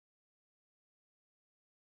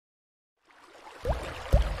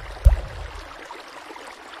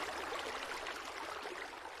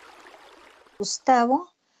Gustavo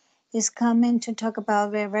is coming to talk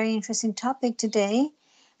about a very interesting topic today,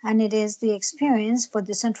 and it is the experience for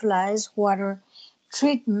decentralized water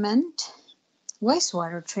treatment,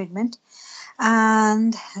 wastewater treatment,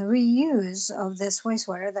 and reuse of this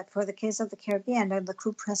wastewater. That for the case of the Caribbean and the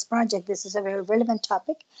Crew Press project, this is a very relevant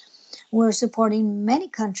topic. We're supporting many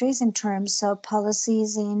countries in terms of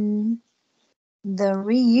policies in the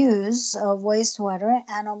reuse of wastewater,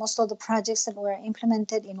 and almost all the projects that were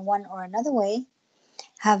implemented in one or another way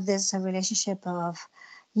have this relationship of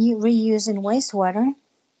reusing wastewater.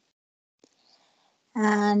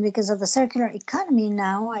 And because of the circular economy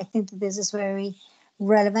now, I think that this is very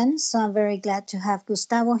relevant. So I'm very glad to have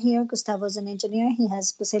Gustavo here. Gustavo is an engineer. He has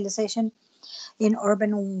specialization in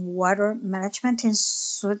urban water management in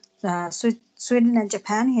Sweden and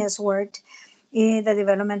Japan. He has worked in the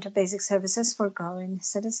development of basic services for growing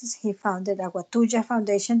citizens. He founded Agua Tuya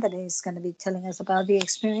Foundation that is going to be telling us about the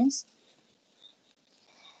experience.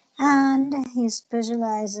 And he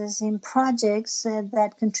specializes in projects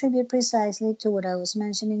that contribute precisely to what I was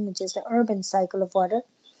mentioning, which is the urban cycle of water.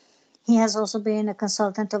 He has also been a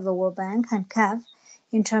consultant of the World Bank and CAF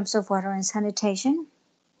in terms of water and sanitation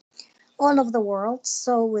all over the world.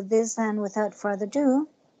 So with this and without further ado,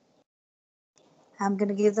 I'm going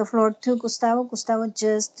to give the floor to Gustavo. Gustavo,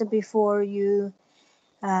 just before you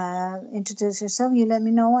introduce yourself, you let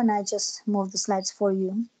me know and I just move the slides for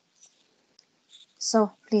you.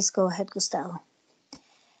 So please go ahead, Gustavo.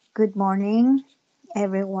 Good morning,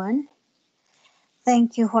 everyone.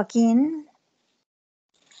 Thank you, Joaquin.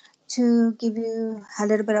 To give you a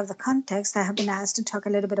little bit of the context, I have been asked to talk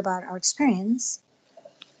a little bit about our experience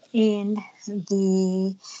in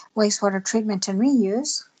the wastewater treatment and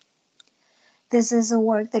reuse. This is a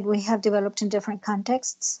work that we have developed in different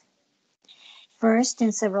contexts. First,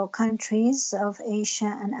 in several countries of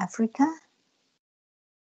Asia and Africa,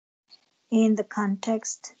 in the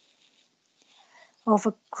context of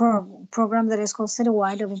a program that is called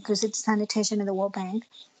Citywide of Inclusive Sanitation in the World Bank,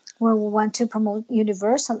 where we want to promote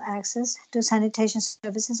universal access to sanitation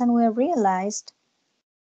services. And we have realized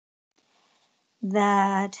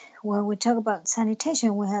that when we talk about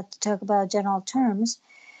sanitation, we have to talk about general terms.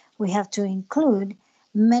 We have to include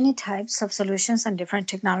many types of solutions and different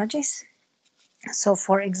technologies. So,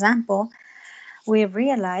 for example, we have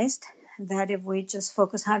realized that if we just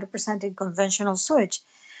focus 100% in conventional sewage,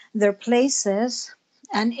 there are places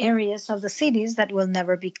and areas of the cities that will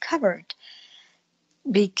never be covered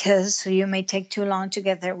because you may take too long to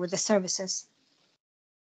get there with the services.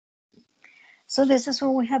 So this is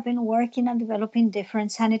where we have been working on developing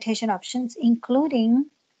different sanitation options, including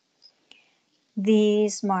the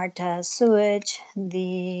smart sewage,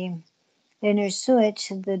 the linear sewage,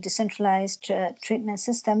 the decentralized treatment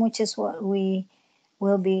system, which is what we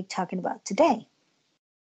will be talking about today.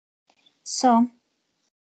 So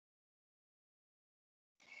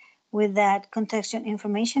with that contextual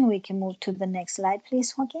information, we can move to the next slide,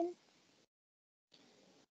 please, Joaquin.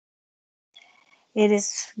 It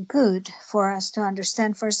is good for us to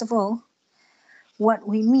understand, first of all, what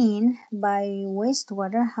we mean by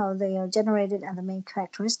wastewater, how they are generated, and the main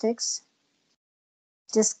characteristics.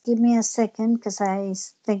 Just give me a second because I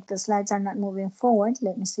think the slides are not moving forward.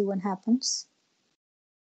 Let me see what happens.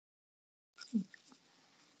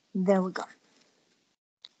 There we go.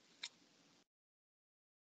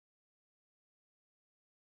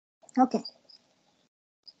 Okay.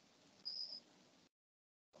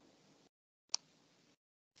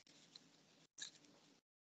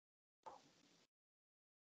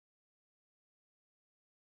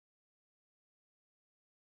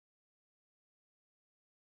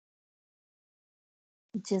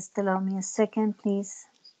 Just allow me a second, please.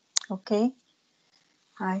 Okay.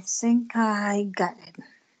 I think I got it.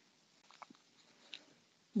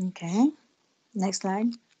 Okay. Next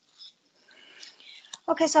slide.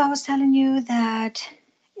 Okay, so I was telling you that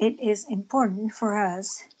it is important for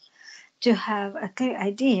us to have a clear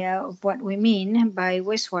idea of what we mean by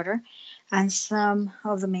wastewater and some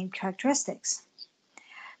of the main characteristics.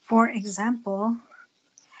 For example,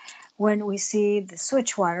 when we see the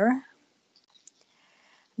sewage water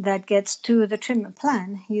that gets to the treatment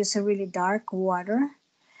plant, you see really dark water.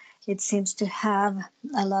 It seems to have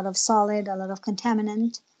a lot of solid, a lot of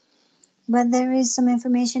contaminant. But there is some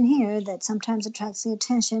information here that sometimes attracts the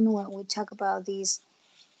attention when we talk about these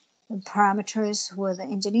parameters with the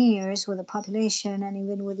engineers, with the population, and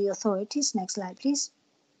even with the authorities. Next slide, please.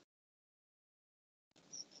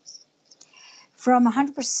 From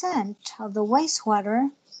 100% of the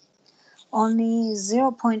wastewater, only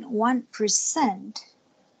 0.1%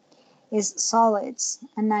 is solids,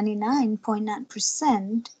 and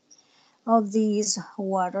 99.9% of these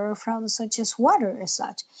water from such as water as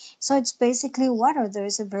such. So it's basically water. There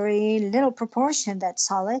is a very little proportion that's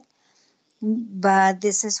solid, but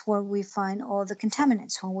this is where we find all the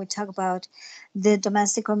contaminants. When we talk about the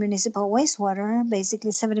domestic or municipal wastewater,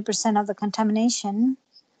 basically 70% of the contamination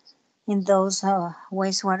in those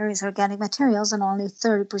wastewater is organic materials and only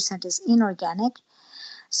 30% is inorganic.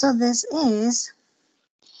 So this is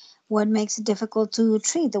what makes it difficult to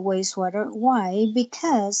treat the wastewater. Why?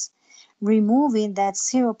 Because removing that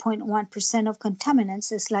 0.1% of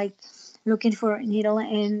contaminants is like looking for a needle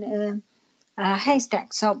in a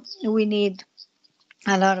haystack. So we need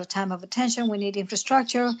a lot of time of attention, we need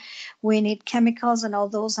infrastructure, we need chemicals, and all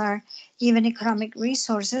those are even economic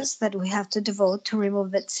resources that we have to devote to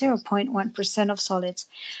remove that 0.1% of solids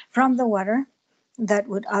from the water that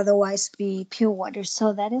would otherwise be pure water.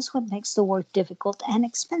 So that is what makes the work difficult and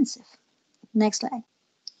expensive. Next slide.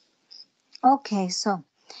 Okay, so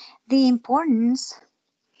the importance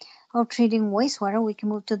of treating wastewater, we can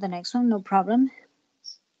move to the next one, no problem.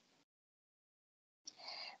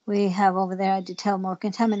 We have over there, I detail more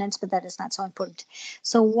contaminants, but that is not so important.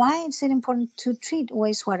 So why is it important to treat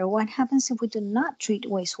wastewater? What happens if we do not treat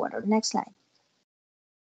wastewater? Next slide.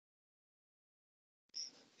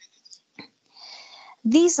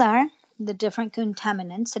 These are the different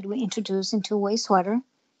contaminants that we introduce into wastewater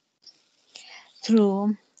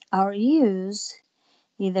through our use,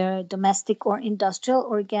 either domestic or industrial.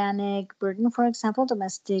 Organic burden, for example,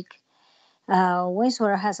 domestic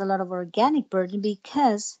wastewater has a lot of organic burden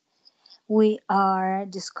because we are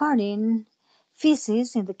discarding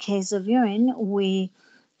feces. In the case of urine, we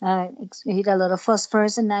eat a lot of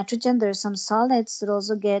phosphorus and nitrogen. There's some solids that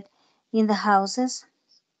also get in the houses,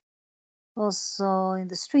 also in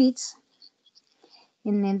the streets,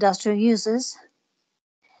 in industrial uses.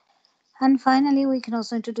 And finally, we can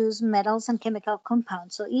also introduce metals and chemical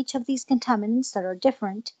compounds. So each of these contaminants that are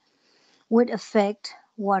different would affect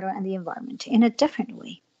water and the environment in a different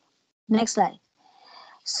way. Next slide.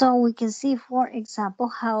 So we can see, for example,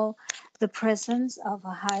 how the presence of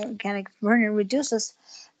a high organic burner reduces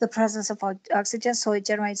the presence of oxygen, so it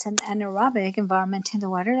generates an anaerobic environment in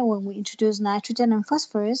the water. And when we introduce nitrogen and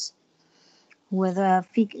phosphorus with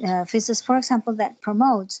feces, for example, that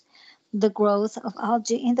promotes the growth of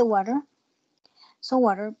algae in the water, so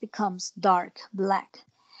water becomes dark black.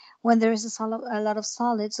 When there is a lot of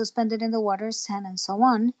solid suspended in the water, sand and so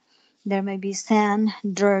on, there may be sand,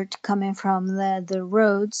 dirt coming from the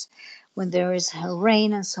roads. When there is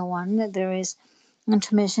rain and so on, there is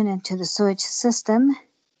intermission into the sewage system.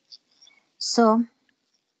 So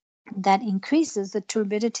that increases the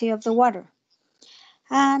turbidity of the water.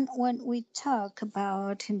 And when we talk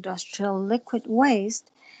about industrial liquid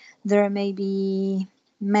waste, there may be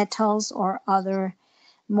metals or other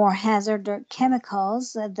more hazardous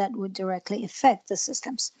chemicals that would directly affect the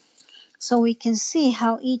systems. So we can see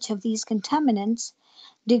how each of these contaminants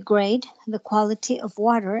degrade the quality of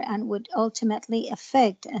water and would ultimately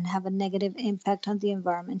affect and have a negative impact on the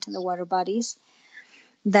environment and the water bodies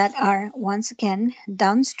that are, once again,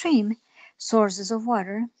 downstream sources of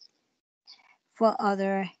water for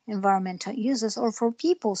other environmental uses or for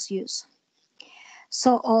people's use.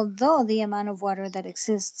 So although the amount of water that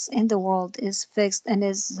exists in the world is fixed and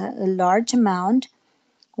is a large amount,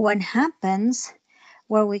 what happens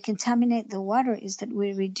where we contaminate the water is that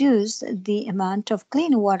we reduce the amount of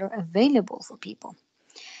clean water available for people.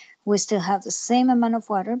 We still have the same amount of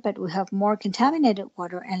water, but we have more contaminated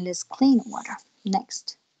water and less clean water.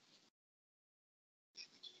 Next.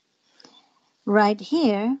 Right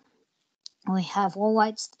here, we have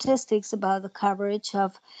worldwide statistics about the coverage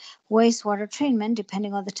of wastewater treatment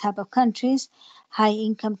depending on the type of countries.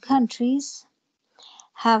 High-income countries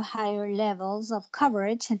have higher levels of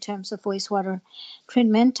coverage in terms of wastewater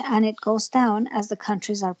treatment, and it goes down as the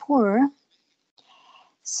countries are poorer.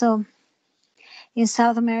 So in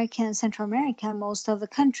South America and Central America, most of the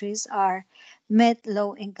countries are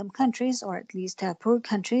mid-low income countries, or at least poor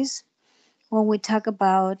countries. When we talk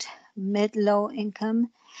about mid-low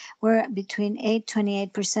income, we're between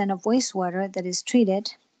 28% of wastewater that is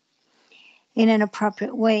treated in an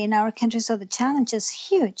appropriate way in our country. So the challenge is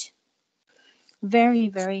huge. Very,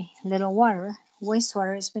 very little water,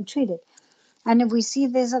 wastewater has been treated. And if we see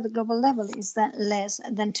this at the global level, is that less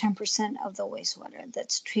than 10% of the wastewater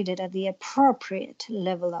that's treated at the appropriate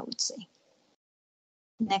level, I would say.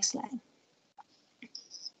 Next slide.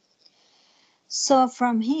 So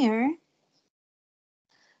from here,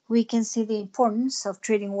 we can see the importance of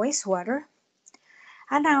treating wastewater.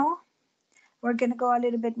 And now we're going to go a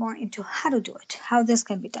little bit more into how to do it, how this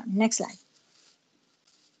can be done. Next slide.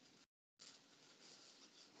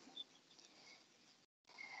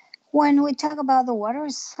 When we talk about the water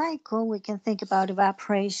cycle, we can think about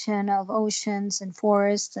evaporation of oceans and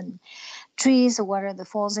forests and trees, the water that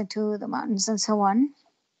falls into the mountains and so on,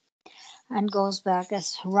 and goes back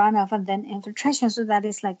as runoff and then infiltration. So that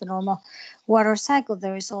is like the normal water cycle.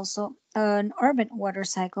 There is also an urban water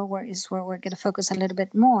cycle, where we're going to focus a little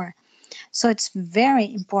bit more. So it's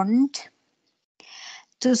very important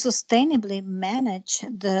to sustainably manage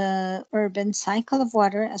the urban cycle of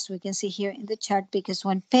water, as we can see here in the chart, because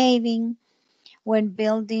when paving, when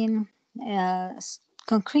building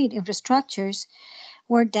concrete infrastructures,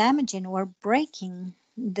 we're damaging, we're breaking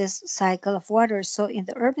this cycle of water. So in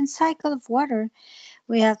the urban cycle of water,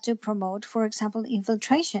 we have to promote, for example,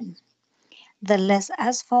 infiltration. The less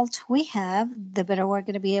asphalt we have, the better we're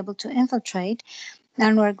going to be able to infiltrate,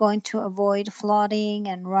 and we're going to avoid flooding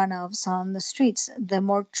and runoffs on the streets. The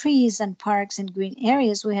more trees and parks and green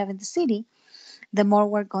areas we have in the city, the more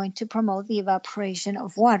we're going to promote the evaporation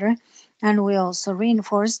of water. And we also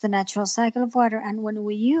reinforce the natural cycle of water. And when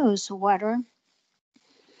we use water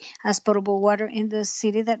as potable water in the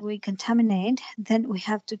city that we contaminate, then we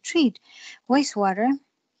have to treat wastewater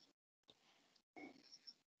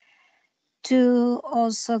to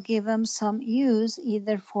also give them some use,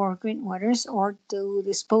 either for green waters or to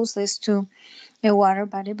dispose this to a water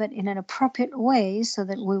body, but in an appropriate way so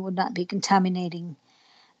that we would not be contaminating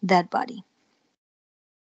that body.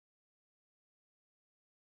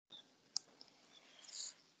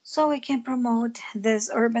 So we can promote this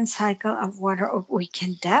urban cycle of water, or we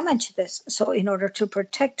can damage this. So in order to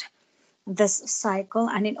protect this cycle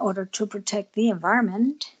and in order to protect the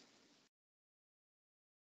environment,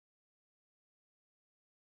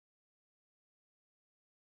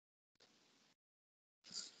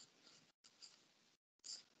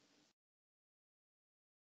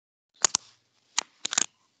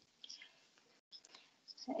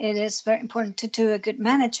 it is very important to do a good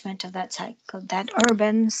management of that cycle. That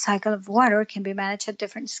urban cycle of water can be managed at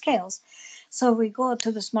different scales. So we go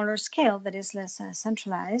to the smaller scale that is less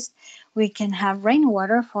centralized. We can have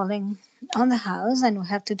rainwater falling on the house, and we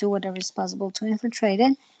have to do whatever is possible to infiltrate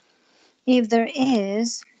it. If there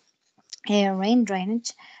is a rain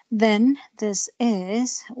drainage, then this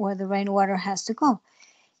is where the rainwater has to go.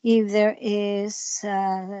 If there is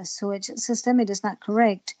a sewage system, it is not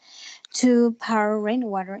correct to pour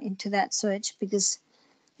rainwater into that sewage because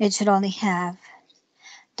it should only have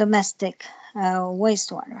domestic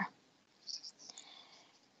wastewater.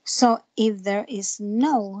 So if there is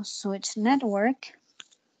no sewage network,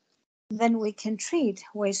 then we can treat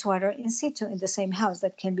wastewater in situ in the same house.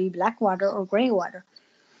 That can be black water or gray water.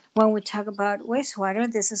 When we talk about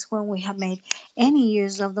wastewater, this is when we have made any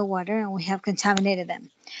use of the water and we have contaminated them.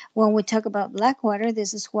 When we talk about black water,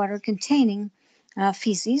 this is water containing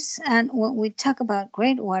feces. And when we talk about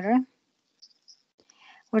gray water,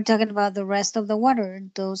 we're talking about the rest of the water,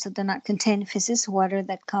 those that do not contain feces, water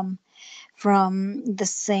that come from the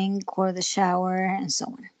sink or the shower and so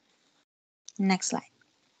on. Next slide.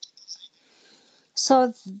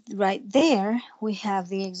 So right there, we have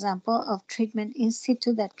the example of treatment in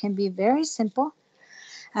situ that can be very simple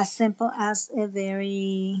as a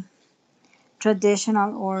very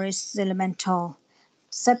traditional or elemental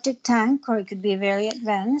septic tank, or it could be very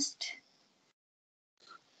advanced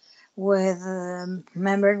with a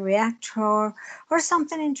membrane reactor or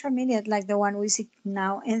something intermediate like the one we see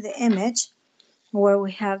now in the image, where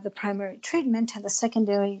we have the primary treatment and the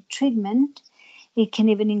secondary treatment. It can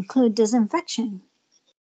even include disinfection.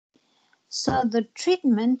 So the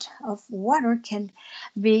treatment of water can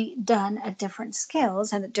be done at different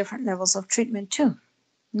scales and at different levels of treatment too.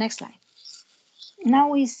 Next slide. Now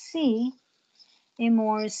we see a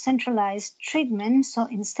more centralized treatment. So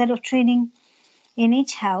instead of treating in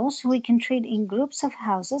each house, we can treat in groups of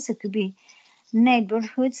houses. It could be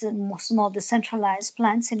neighborhoods and small decentralized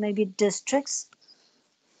plants in maybe districts,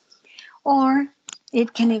 or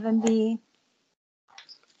it can even be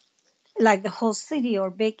like the whole city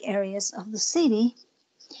or big areas of the city,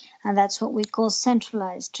 and that's what we call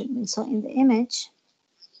centralized treatment. So in the image,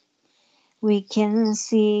 we can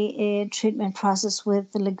see a treatment process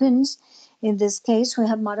with the lagoons. In this case, we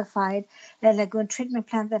have modified a lagoon treatment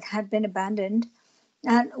plant that had been abandoned,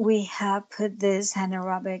 and we have put this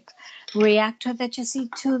anaerobic reactor that you see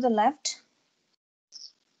to the left.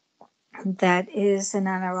 That is an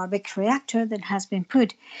anaerobic reactor that has been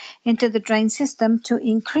put into the drain system to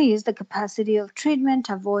increase the capacity of treatment,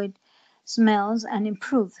 avoid smells, and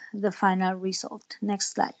improve the final result.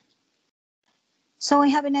 Next slide. So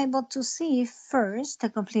we have been able to see first a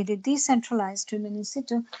completely decentralized treatment in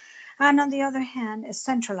situ, and on the other hand, a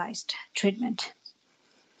centralized treatment.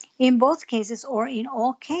 In both cases, or in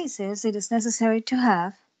all cases, it is necessary to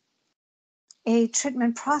have a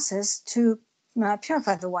treatment process to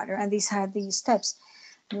purify the water. And these are the steps.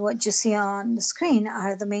 What you see on the screen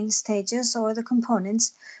are the main stages or the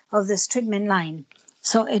components of this treatment line.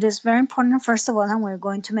 So it is very important, first of all, and we're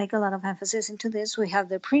going to make a lot of emphasis into this, we have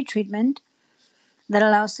the pre-treatment that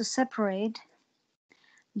allows to separate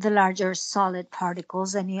the larger solid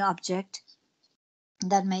particles, any object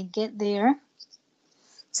that may get there.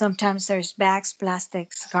 Sometimes there's bags,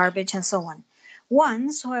 plastics, garbage, and so on.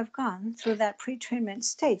 Once we have gone through that pre-treatment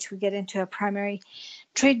stage, we get into a primary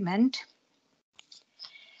treatment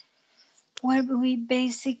where we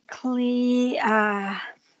basically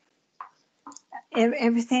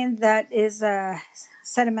everything that is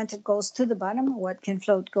sedimented goes to the bottom. What can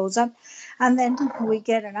float goes up, and then we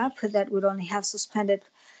get an output that would only have suspended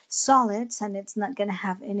solids, and it's not going to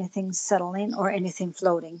have anything settling or anything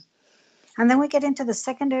floating. And then we get into the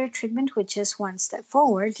secondary treatment, which is one step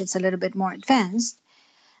forward. It's a little bit more advanced,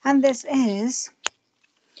 and this is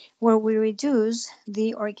where we reduce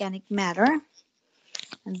the organic matter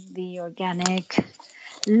and the organic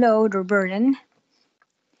load or burden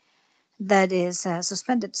that is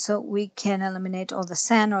suspended, so we can eliminate all the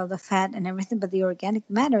sand or the fat and everything, but the organic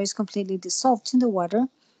matter is completely dissolved in the water,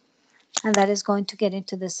 and that is going to get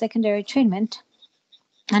into the secondary treatment.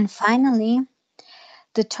 And finally,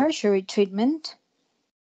 the tertiary treatment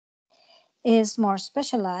is more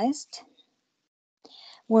specialized,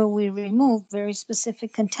 where we remove very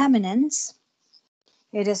specific contaminants.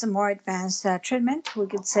 It is a more advanced treatment, we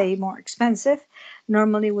could say more expensive.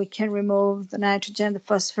 Normally we can remove the nitrogen, the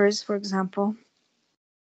phosphorus, for example,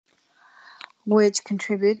 which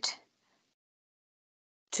contribute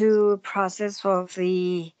to a process of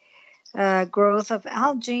the growth of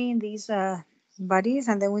algae in these bodies.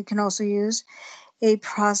 And then we can also use a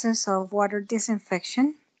process of water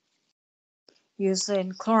disinfection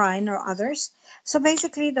using chlorine or others. So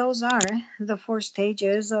basically those are the four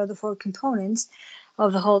stages or the four components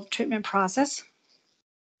of the whole treatment process.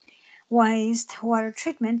 Wastewater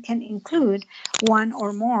treatment can include one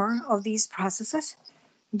or more of these processes.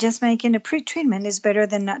 Just making a pre-treatment is better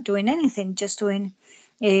than not doing anything. Just doing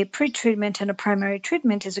a pre-treatment and a primary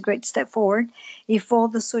treatment is a great step forward. If all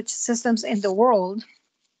the sewage systems in the world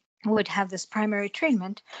would have this primary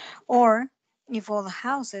treatment, or if all the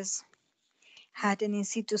houses had an in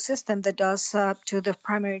situ system that does up to the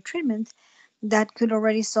primary treatment, that could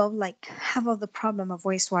already solve like half of the problem of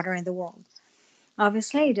wastewater in the world.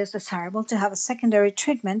 Obviously, it is desirable to have a secondary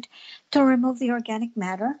treatment to remove the organic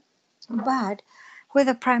matter, but with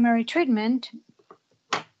a primary treatment,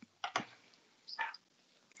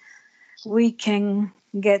 we can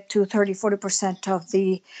get to 30-40% of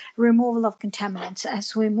the removal of contaminants.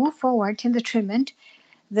 As we move forward in the treatment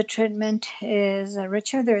is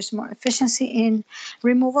richer, there's more efficiency in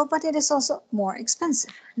removal, but it is also more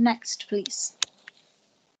expensive. Next, please.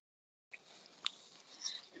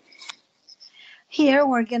 Here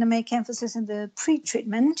we're going to make emphasis in the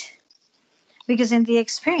pre-treatment, because in the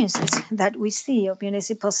experiences that we see of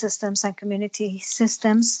municipal systems and community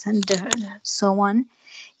systems and so on,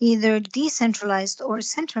 either decentralized or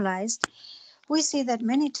centralized, we see that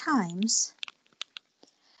many times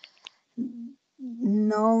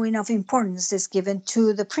no enough importance is given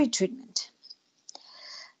to the pre-treatment.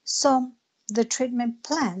 So the treatment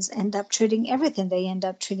plants end up treating everything. They end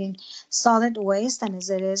up treating solid waste, and as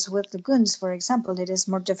it is with lagoons, for example, it is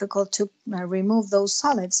more difficult to remove those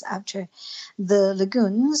solids after the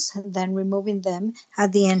lagoons than removing them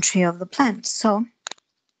at the entry of the plant. So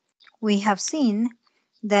we have seen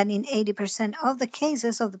that in 80% of the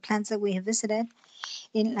cases of the plants that we have visited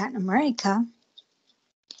in Latin America,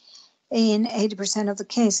 in 80% of the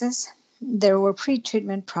cases, there were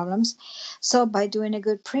pre-treatment problems. So by doing a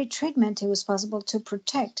good pre-treatment, it was possible to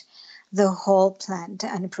protect the whole plant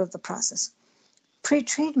and improve the process.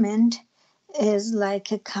 Pre-treatment is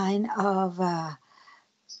like a kind of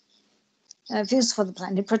views for the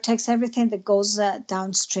plant. It protects everything that goes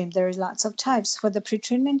downstream. There are lots of types for the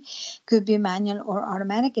pre-treatment. Could be manual or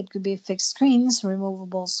automatic. It could be fixed screens,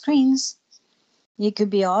 removable screens. It could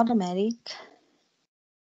be automatic.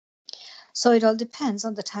 So it all depends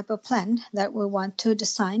on the type of plant that we want to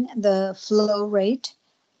design, the flow rate,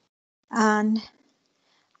 and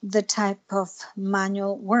the type of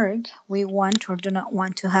manual work we want or do not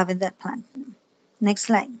want to have in that plant. Next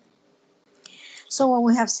slide. So what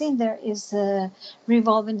we have seen there is a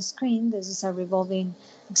revolving screen. This is a revolving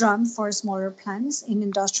drum for smaller plants. In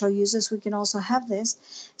industrial uses, we can also have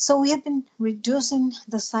this. So we have been reducing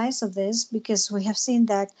the size of this because we have seen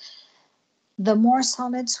that the more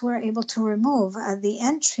solids we're able to remove at the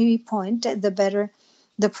entry point, the better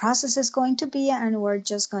the process is going to be, and we're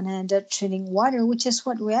just going to end up treating water, which is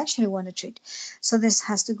what we actually want to treat. So this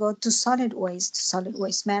has to go to solid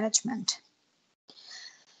waste management.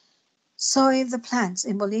 So if the plants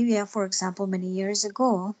in Bolivia, for example, many years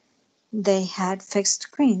ago, they had fixed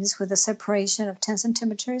screens with a separation of 10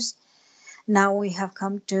 centimeters. Now we have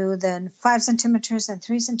come to then 5 centimeters and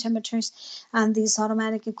 3 centimeters. And these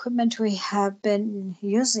automatic equipment we have been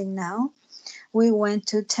using now, we went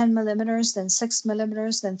to 10 millimeters, then 6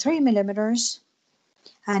 millimeters, then 3 millimeters.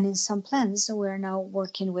 And in some plants, we're now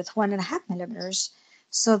working with 1.5 millimeters.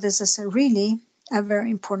 So this is really a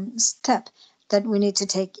very important step that we need to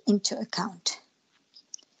take into account.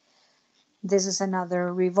 This is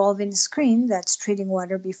another revolving screen that's treating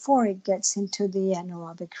water before it gets into the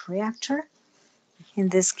anaerobic reactor. In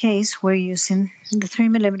this case, we're using the 3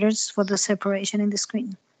 millimeters for the separation in the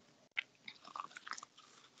screen.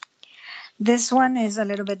 This one is a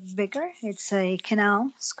little bit bigger. It's a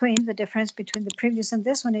canal screen. The difference between the previous and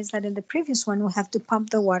this one is that in the previous one, we have to pump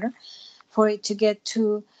the water for it to get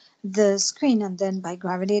to the screen, and then by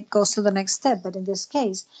gravity it goes to the next step. But in this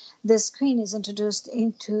case, the screen is introduced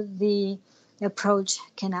into the approach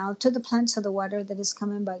canal to the plant, so the water that is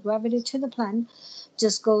coming by gravity to the plant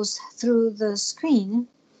just goes through the screen,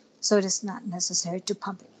 so it is not necessary to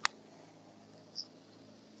pump it.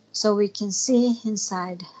 So we can see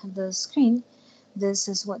inside the screen, this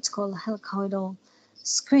is what's called a helicoidal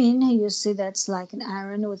screen. You see that's like an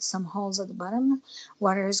iron with some holes at the bottom.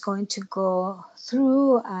 Water is going to go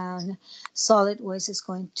through and solid waste is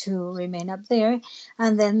going to remain up there.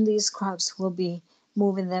 And then these crops will be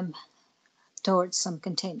moving them towards some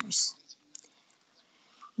containers.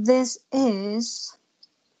 This is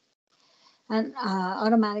an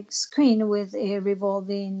automatic screen with a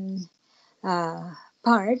revolving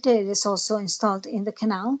part. It is also installed in the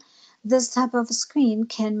canal. This type of screen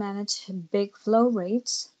can manage big flow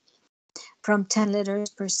rates from 10 liters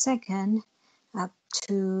per second up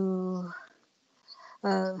to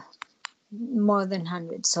more than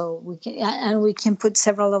 100. So we can put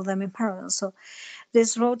several of them in parallel. So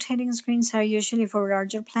these rotating screens are usually for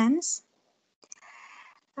larger plants,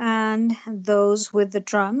 and those with the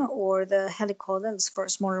drum or the helicoidals for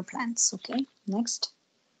smaller plants. Okay, next.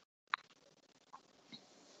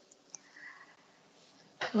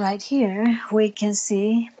 Right here, we can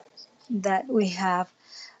see that we have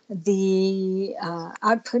the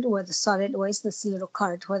output where the solid waste, this little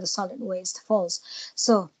cart where the solid waste falls.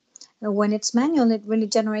 So when it's manual, it really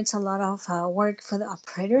generates a lot of work for the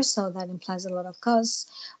operator, so that implies a lot of costs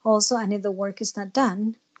also, and if the work is not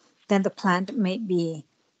done, then the plant may be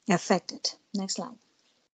affected. Next slide.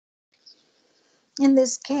 In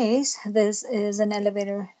this case, this is an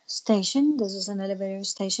elevator station. This is an elevator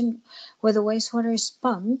station where the wastewater is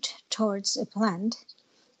pumped towards a plant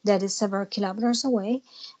that is several kilometers away.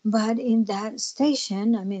 But in that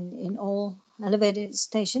station, I mean, in all elevated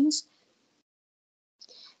stations,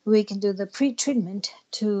 we can do the pre-treatment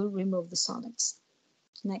to remove the solids.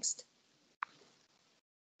 Next.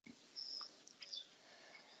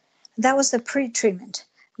 That was the pre-treatment.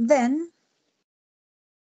 Then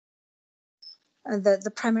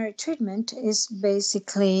the primary treatment is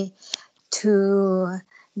basically to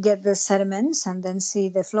get the sediments and then see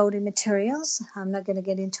the floating materials. I'm not going to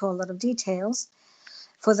get into a lot of details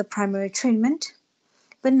for the primary treatment,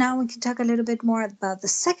 but now we can talk a little bit more about the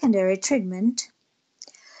secondary treatment,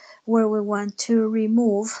 where we want to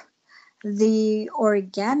remove the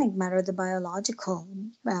organic matter, the biological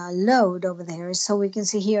load over there. So we can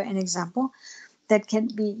see here an example that can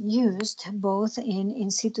be used both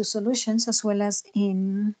in situ solutions as well as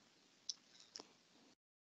in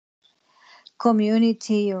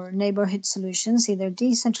community or neighborhood solutions, either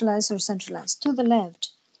decentralized or centralized. To the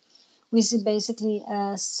left, we see basically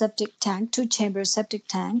a septic tank, two-chamber septic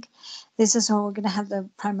tank. This is how we're going to have the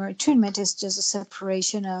primary treatment. It's just a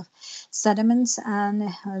separation of sediments and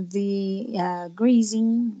the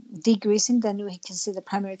degreasing. Then we can see the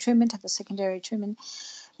primary treatment and the secondary treatment,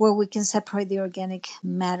 where we can separate the organic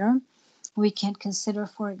matter. We can consider,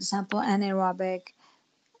 for example, an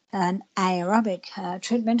aerobic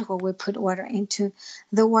treatment, where we put water into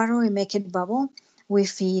the water, we make it bubble, we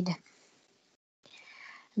feed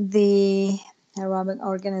the aerobic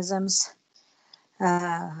organisms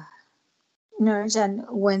nerves, and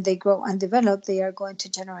when they grow and develop, they are going to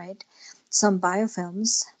generate some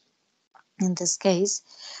biofilms. In this case,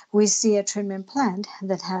 we see a treatment plant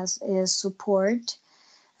that has a support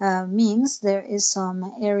means there is some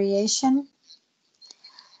aeration,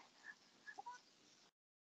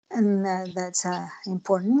 and that's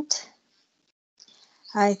important.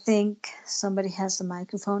 I think somebody has the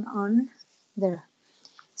microphone on there.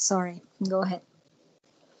 Sorry, go ahead.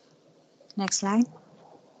 Next slide.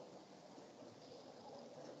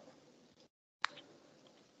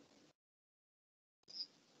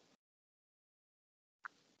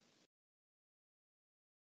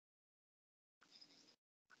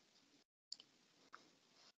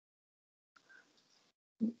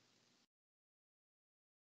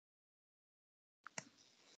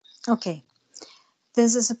 Okay,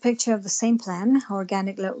 this is a picture of the same plan,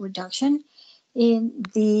 organic load reduction. In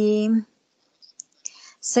the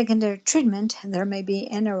secondary treatment, there may be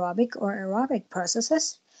anaerobic or aerobic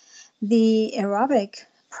processes. The aerobic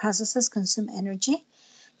processes consume energy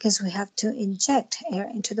because we have to inject air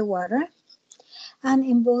into the water. And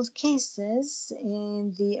in both cases,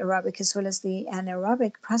 in the aerobic as well as the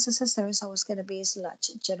anaerobic processes, there is always going to be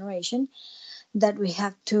sludge generation that we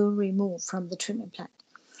have to remove from the treatment plant.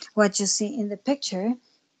 What you see in the picture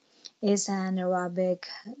is an aerobic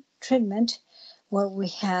treatment where we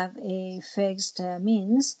have a fixed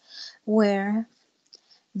means where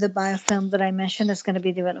the biofilm that I mentioned is going to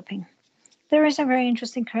be developing. There is a very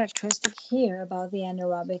interesting characteristic here about the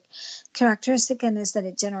anaerobic characteristic, and is that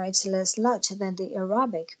it generates less sludge than the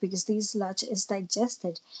aerobic, because the sludge is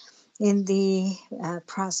digested in the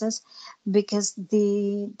process, because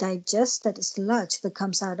the digested sludge that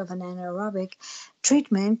comes out of an anaerobic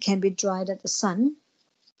treatment can be dried at the sun,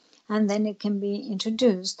 and then it can be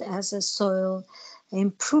introduced as a soil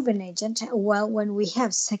improving agent. While when we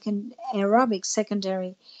have aerobic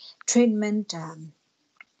secondary treatment,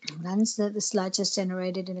 once the sludge is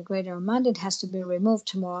generated in a greater amount, it has to be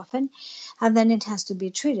removed more often, and then it has to be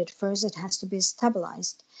treated. First, it has to be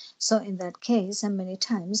stabilized. So in that case, and many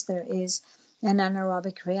times, there is an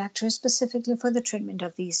anaerobic reactor specifically for the treatment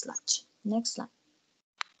of the sludge. Next slide.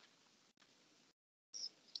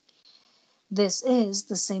 This is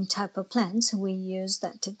the same type of plants. We use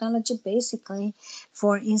that technology basically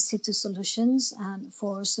for in situ solutions and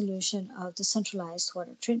for solution of decentralized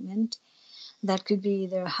water treatment. That could be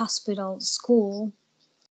either a hospital, school,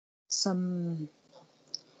 some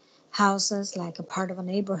houses, like a part of a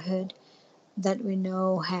neighborhood that we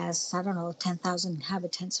know has, I don't know, 10,000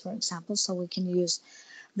 inhabitants, for example. So we can use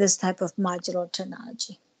this type of modular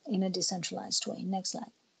technology in a decentralized way. Next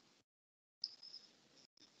slide.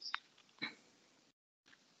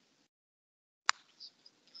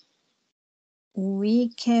 We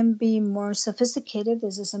can be more sophisticated.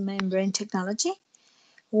 This is a membrane technology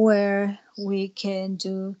where we can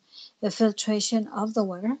do the filtration of the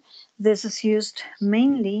water. This is used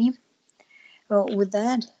mainly with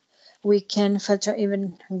that. We can filter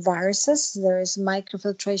even viruses. There is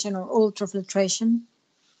microfiltration or ultrafiltration.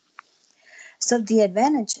 So the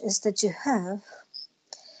advantage is that you have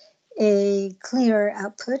a clearer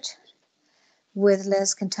output with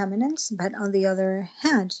less contaminants, but on the other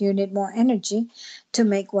hand, you need more energy to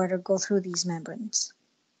make water go through these membranes.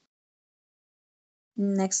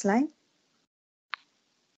 Next slide.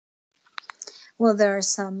 Well, there are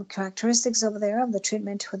some characteristics over there of the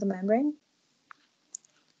treatment with the membrane.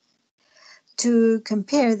 To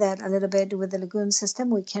compare that a little bit with the lagoon system,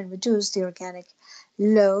 we can reduce the organic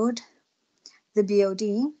load, the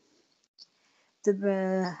BOD,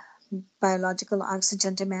 the biological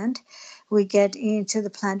oxygen demand. We get into the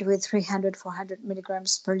plant with 300, 400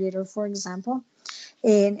 milligrams per liter, for example.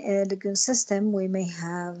 In a lagoon system, we may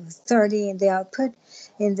have 30 in the output.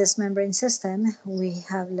 In this membrane system, we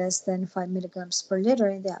have less than 5 milligrams per liter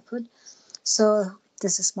in the output. So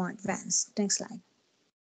this is more advanced. Next slide.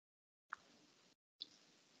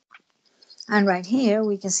 And right here,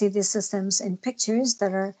 we can see these systems in pictures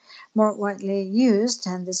that are more widely used.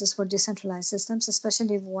 And this is for decentralized systems,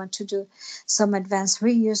 especially if we want to do some advanced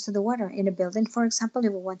reuse to the water in a building. For example,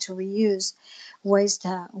 if we want to reuse waste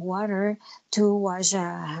water to wash,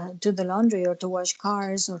 do the laundry, or to wash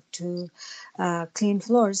cars, or to clean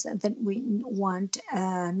floors, then we want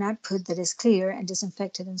an output that is clear and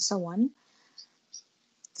disinfected and so on.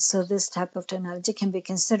 So this type of technology can be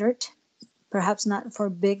considered, perhaps not for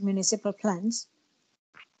big municipal plants,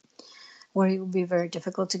 where it would be very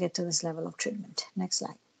difficult to get to this level of treatment. Next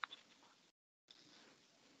slide.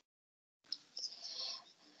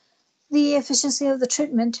 The efficiency of the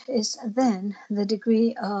treatment is then the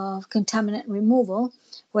degree of contaminant removal.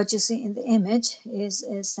 What you see in the image is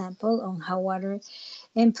a sample on how water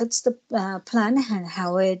inputs the plant and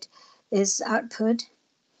how it is output.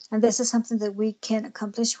 And this is something that we can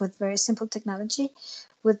accomplish with very simple technology,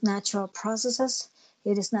 with natural processes.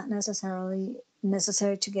 It is not necessarily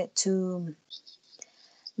necessary to get to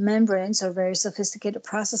membranes or very sophisticated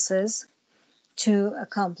processes to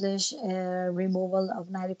accomplish a removal of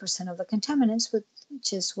 90% of the contaminants,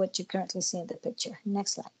 which is what you currently see in the picture.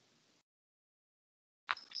 Next slide.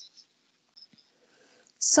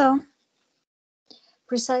 So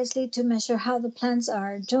Precisely to measure how the plants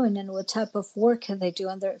are doing and what type of work they do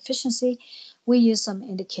and their efficiency, we use some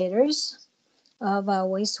indicators of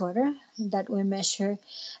wastewater that we measure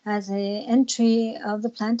as the entry of the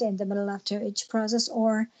plant in the middle after each process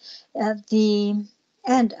or at the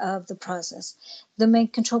end of the process. The main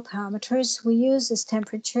control parameters we use is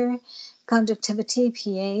temperature, conductivity,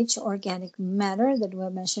 pH, organic matter that we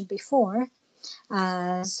mentioned before,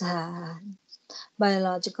 as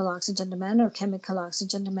biological oxygen demand or chemical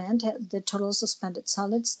oxygen demand, the total suspended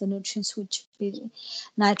solids, the nutrients which be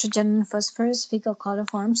nitrogen, phosphorus, fecal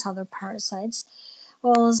coliforms, other parasites,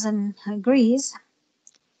 oils and grease.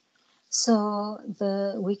 So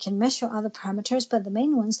we can measure other parameters, but the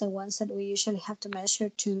main ones, the ones that we usually have to measure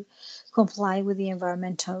to comply with the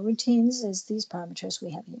environmental routines, is these parameters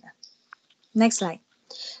we have here. Next slide.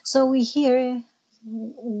 So we here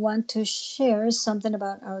want to share something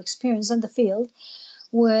about our experience in the field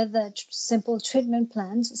with simple treatment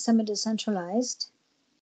plants, semi-decentralized,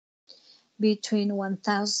 between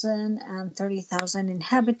 1,000 and 30,000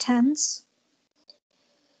 inhabitants,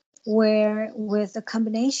 where with a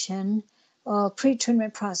combination of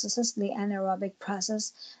pre-treatment processes, the anaerobic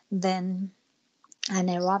process, then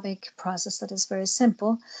anaerobic process that is very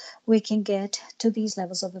simple, we can get to these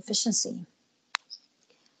levels of efficiency.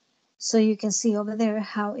 So you can see over there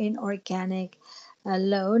how in organic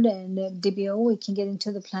load and DBO we can get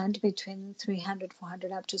into the plant between 300,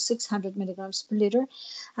 400 up to 600 milligrams per liter,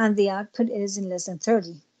 and the output is in less than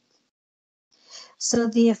 30. So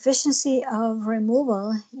the efficiency of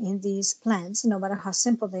removal in these plants, no matter how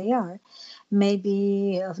simple they are, may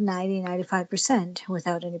be of 90-95%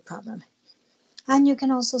 without any problem. And you can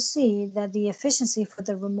also see that the efficiency for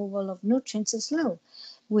the removal of nutrients is low.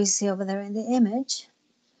 We see over there in the image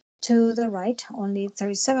to the right only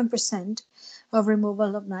 37% of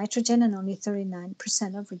removal of nitrogen and only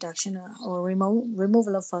 39% of reduction or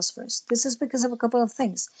removal of phosphorus. This is because of a couple of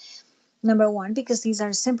things. Number one, because these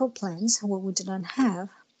are simple plants where we do not have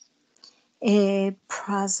a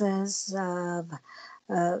process of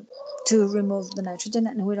to remove the nitrogen,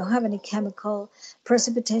 and we don't have any chemical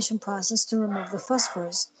precipitation process to remove the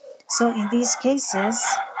phosphorus. So in these cases,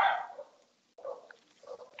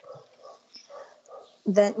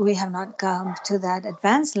 that we have not come to that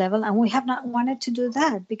advanced level, and we have not wanted to do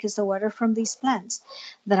that because the water from these plants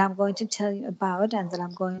that I'm going to tell you about and that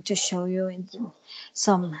I'm going to show you in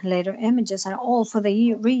some later images are all for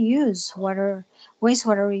the reuse water,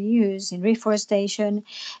 wastewater reuse in reforestation,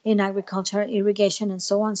 in agriculture, irrigation, and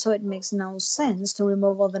so on. So it makes no sense to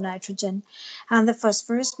remove all the nitrogen and the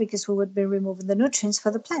phosphorus because we would be removing the nutrients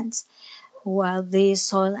for the plants, while the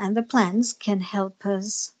soil and the plants can help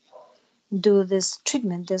us do this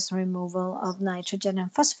treatment, this removal of nitrogen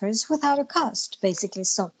and phosphorus without a cost, basically.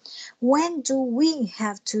 So when do we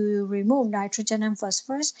have to remove nitrogen and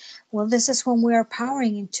phosphorus? Well, this is when we are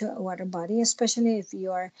powering into a water body, especially if you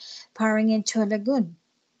are powering into a lagoon.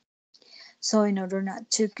 So in order not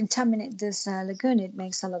to contaminate this lagoon, it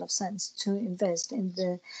makes a lot of sense to invest in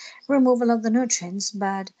the removal of the nutrients.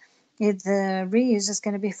 But if the reuse is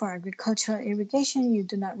going to be for agricultural irrigation, you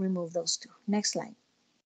do not remove those two. Next slide.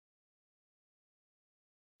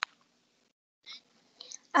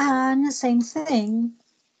 And the same thing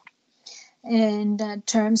in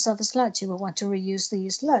terms of sludge. You will want to reuse the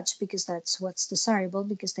sludge because that's what's desirable,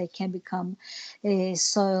 because they can become a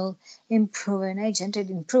soil improving agent. It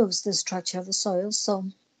improves the structure of the soil. So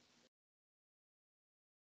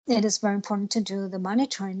it is very important to do the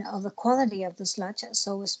monitoring of the quality of the sludge.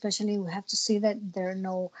 So especially we have to see that there are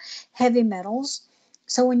no heavy metals.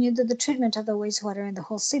 So when you do the treatment of the wastewater in the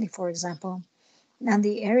whole city, for example, and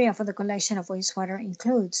the area for the collection of wastewater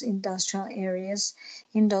includes industrial areas,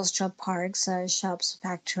 industrial parks, shops,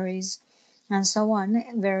 factories, and so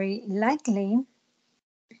on. Very likely,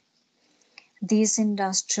 these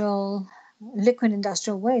liquid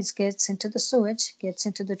industrial waste gets into the sewage, gets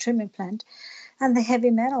into the treatment plant, and the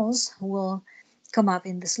heavy metals will come up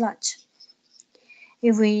in the sludge.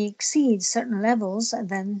 If we exceed certain levels,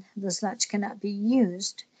 then the sludge cannot be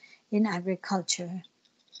used in agriculture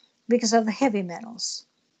because of the heavy metals.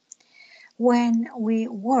 When we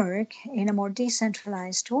work in a more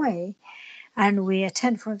decentralized way and we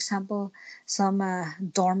attend, for example, some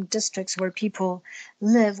dorm districts where people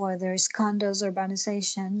live, where there's condos,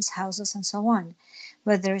 urbanizations, houses, and so on,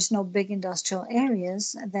 where there is no big industrial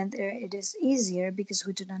areas, then it is easier because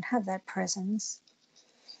we do not have that presence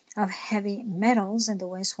of heavy metals in the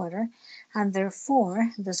wastewater, and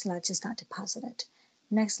therefore the sludge is not deposited.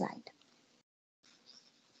 Next slide.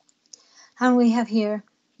 And we have here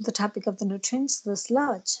the topic of the nutrients, the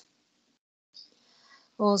sludge.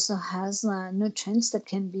 also has nutrients that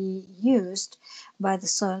can be used by the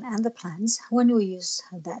soil and the plants when we use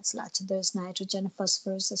that sludge. There's nitrogen,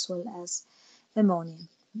 phosphorus, as well as ammonia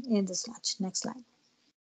in the sludge. Next slide.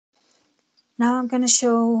 Now I'm going to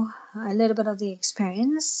show a little bit of the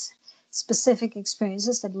specific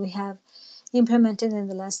experiences that we have implemented in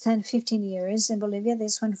the last 10-15 years in Bolivia.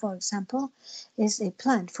 This one, for example, is a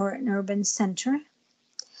plant for an urban center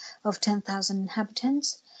of 10,000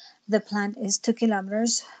 inhabitants. The plant is 2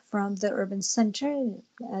 kilometers from the urban center.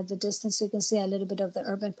 At the distance, you can see a little bit of the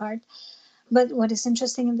urban part. But what is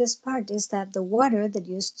interesting in this part is that the water that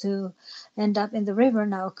used to end up in the river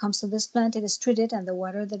now comes to this plant. It is treated, and the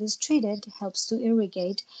water that is treated helps to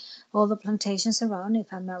irrigate all the plantations around.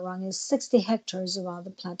 If I'm not wrong, it's 60 hectares around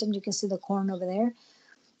the plant, and you can see the corn over there.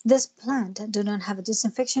 This plant do not have a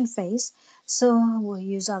disinfection phase, so we'll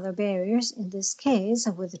use other barriers. In this case,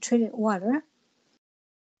 with the treated water,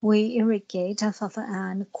 we irrigate alfalfa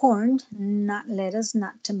and corn, not lettuce,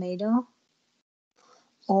 not tomato,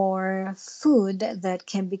 or food that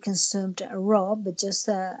can be consumed raw, but just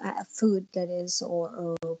a food that is,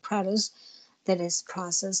 or produce that is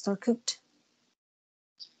processed or cooked.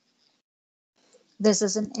 This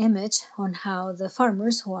is an image on how the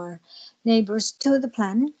farmers who are neighbors to the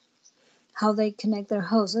plant, how they connect their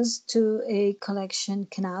hoses to a collection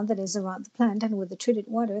canal that is around the plant, and with the treated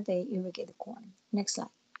water, they irrigate the corn. Next slide.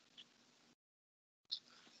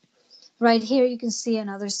 Right here, you can see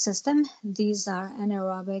another system. These are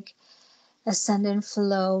anaerobic ascending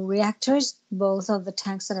flow reactors, both of the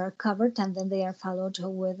tanks that are covered, and then they are followed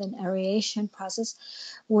with an aeration process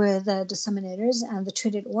with disseminators, and the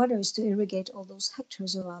treated water is to irrigate all those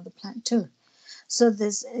hectares around the plant too. So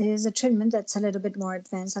this is a treatment that's a little bit more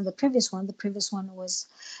advanced than the previous one. The previous one was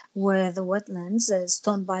with the wetlands,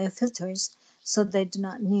 stone biofilters, so they do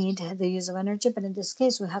not need the use of energy, but in this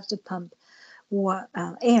case we have to pump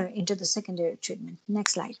air into the secondary treatment.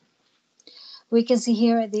 Next slide. We can see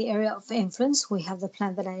here the area of influence. We have the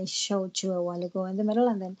plant that I showed you a while ago in the middle,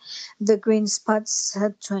 and then the green spots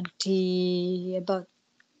had about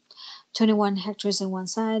 21 hectares on one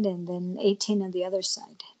side and then 18 on the other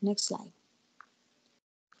side. Next slide.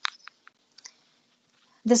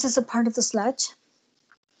 This is a part of the sludge.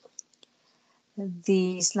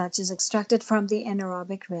 The sludge is extracted from the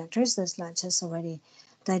anaerobic reactors. The sludge has already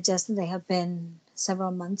digested. They have been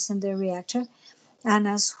several months in the reactor. And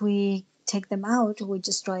as we take them out, we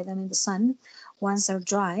just dry them in the sun. Once they're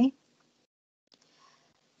dry,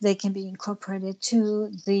 they can be incorporated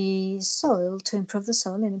to the soil to improve the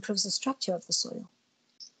soil and improves the structure of the soil.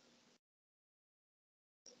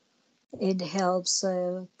 It helps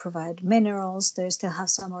provide minerals. They still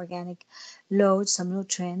have some organic load, some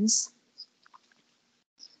nutrients,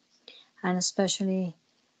 and especially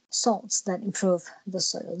salts that improve the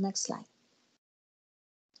soil. Next slide.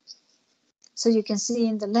 So you can see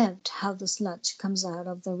in the left how the sludge comes out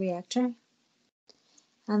of the reactor,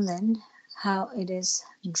 and then how it is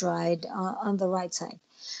dried on the right side.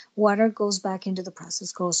 Water goes back into the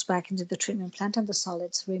process, goes back into the treatment plant, and the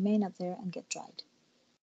solids remain up there and get dried.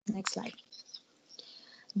 Next slide.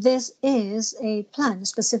 This is a plant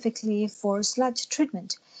specifically for sludge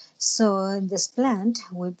treatment. So in this plant,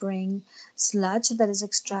 we bring sludge that is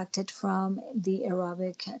extracted from the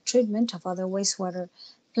aerobic treatment of other wastewater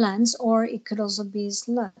plants, or it could also be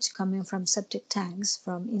sludge coming from septic tanks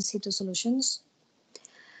from in situ solutions.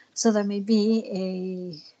 So there may be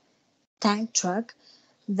a tank truck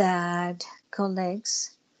that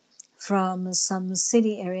collects from some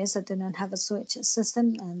city areas that do not have a sewage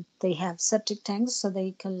system, and they have septic tanks, so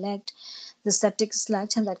they collect the septic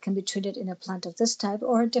sludge, and that can be treated in a plant of this type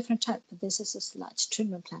or a different type. But this is a sludge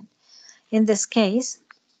treatment plant. In this case,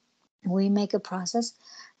 we make a process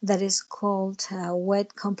that is called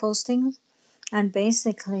wet composting, and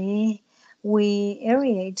basically we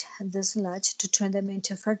aerate the sludge to turn them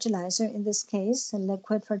into fertilizer, in this case a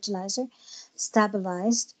liquid fertilizer,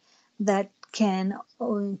 stabilized, that can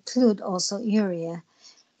include also urea.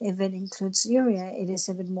 If it includes urea, it is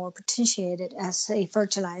even more potentiated as a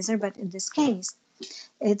fertilizer, but in this case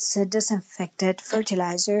it's a disinfected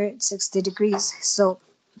fertilizer at 60 degrees, so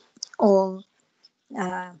all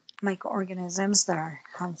microorganisms that are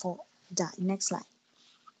harmful die. Next slide.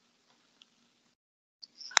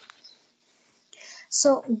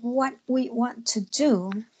 So what we want to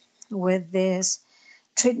do with this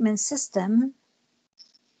treatment system,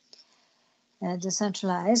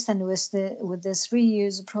 decentralized, and with this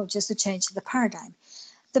reuse approach, is to change the paradigm.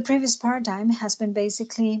 The previous paradigm has been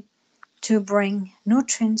basically to bring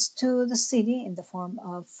nutrients to the city in the form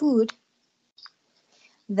of food.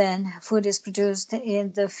 Then food is produced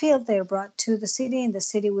in the field, they're brought to the city, in the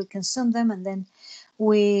city we consume them, and then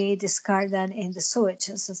we discard that in the sewage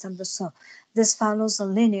system. So this follows a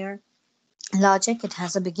linear logic. It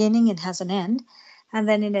has a beginning, it has an end, and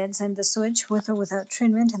then it ends in the sewage with or without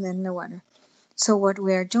treatment, and then in the water. So what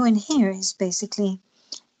we are doing here is basically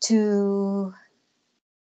to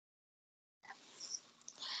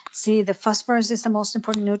see the phosphorus is the most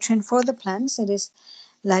important nutrient for the plants. It is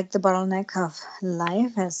like the bottleneck of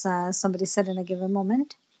life, as somebody said in a given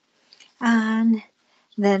moment. And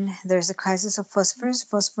then there's a crisis of phosphorus.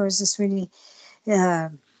 Phosphorus is really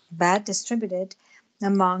bad distributed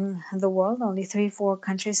among the world. Only 3-4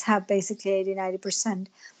 countries have basically 80-90%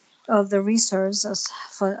 of the reserves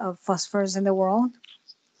of phosphorus in the world,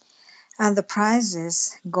 and the price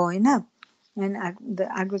is going up. And the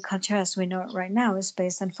agriculture, as we know it right now, is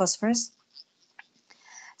based on phosphorus.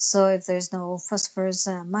 So if there's no phosphorus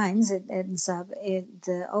mines, it ends up in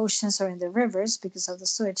the oceans or in the rivers because of the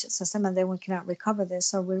sewage system, and then we cannot recover this.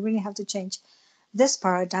 So we really have to change this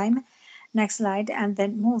paradigm. Next slide, and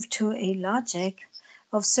then move to a logic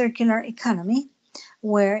of circular economy,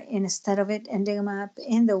 where instead of it ending up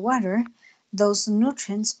in the water, those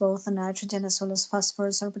nutrients, both nitrogen as well as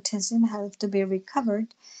phosphorus or potassium, have to be recovered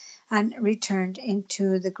and returned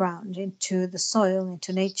into the ground, into the soil,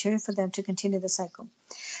 into nature, for them to continue the cycle.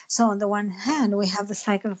 So on the one hand, we have the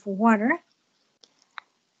cycle of water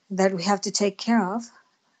that we have to take care of,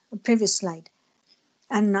 the previous slide,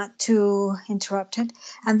 and not to interrupt it.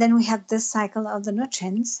 And then we have this cycle of the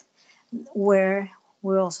nutrients, where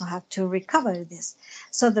we also have to recover this.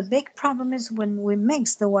 So the big problem is when we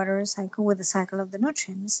mix the water cycle with the cycle of the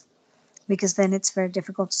nutrients, because then it's very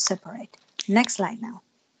difficult to separate. Next slide now.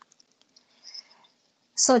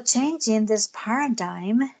 So changing this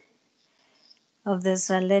paradigm of this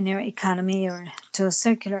linear economy or to a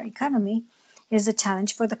circular economy is a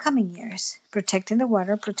challenge for the coming years. Protecting the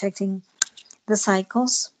water, protecting the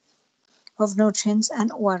cycles of nutrients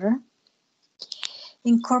and water,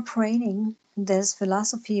 incorporating this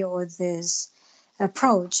philosophy or this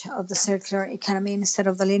approach of the circular economy instead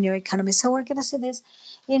of the linear economy. So we're going to see this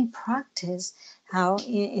in practice, how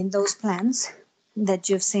in those plans that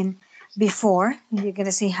you've seen before, you're going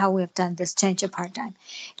to see how we've done this change of paradigm.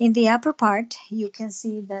 In the upper part, you can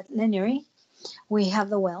see that linearly, we have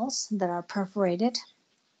the wells that are perforated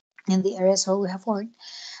in the areas where we have worked.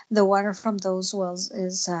 The water from those wells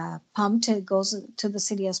is pumped. It goes to the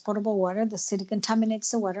city as potable water. The city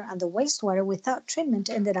contaminates the water, and the wastewater without treatment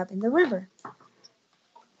ended up in the river.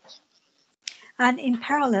 And in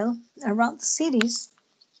parallel, around the cities,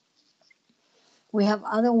 we have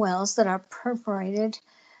other wells that are perforated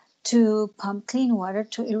to pump clean water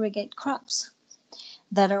to irrigate crops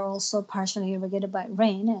that are also partially irrigated by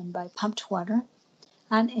rain and by pumped water.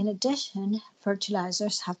 And in addition,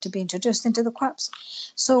 fertilizers have to be introduced into the crops.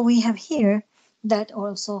 So we have here that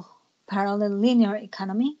also parallel linear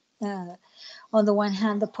economy. On the one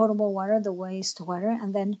hand, the potable water, the wastewater,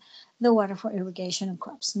 and then the water for irrigation and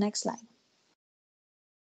crops. Next slide.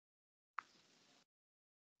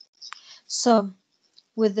 So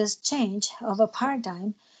with this change of a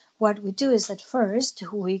paradigm, what we do is that first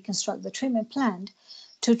we construct the treatment plant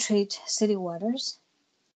to treat city waters.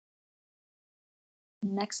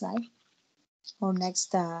 Next slide, or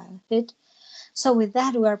next bit. So with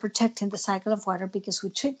that, we are protecting the cycle of water because we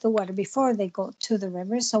treat the water before they go to the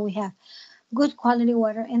river. So we have good quality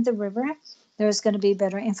water in the river. There's going to be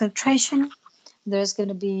better infiltration. There's going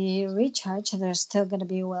to be recharge. There's still going to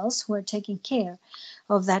be wells who are taking care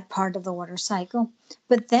of that part of the water cycle.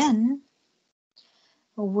 But then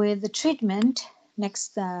with the treatment,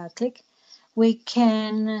 next click, we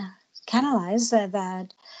can canalize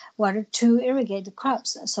that water to irrigate the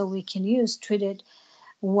crops. So we can use treated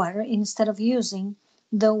water instead of using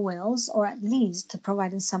the wells, or at least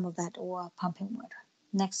providing some of that pumping water.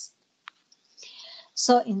 Next.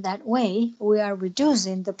 So in that way, we are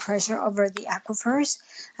reducing the pressure over the aquifers,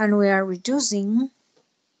 and we are reducing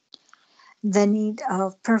the need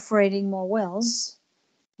of perforating more wells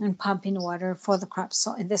and pumping water for the crops.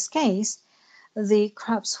 So in this case, the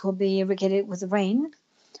crops will be irrigated with rain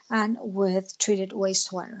and with treated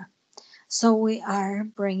wastewater. So we are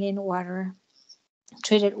bringing water,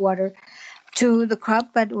 treated water, to the crop,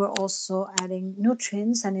 but we're also adding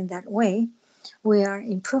nutrients, and in that way, we are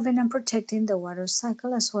improving and protecting the water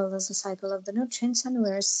cycle as well as the cycle of the nutrients, and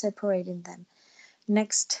we're separating them.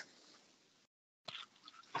 Next.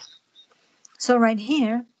 So right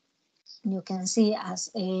here, you can see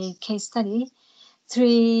as a case study,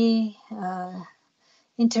 3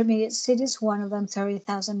 intermediate cities, one of them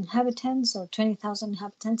 30,000 inhabitants or 20,000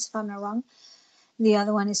 inhabitants, if I'm not wrong. The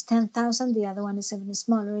other one is 10,000. The other one is even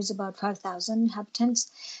smaller, is about 5,000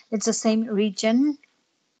 inhabitants. It's the same region.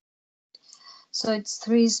 So it's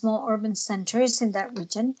 3 small urban centers in that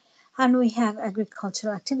region. And we have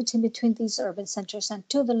agricultural activity between these urban centers. And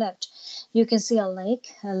to the left, you can see a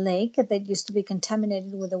lake that used to be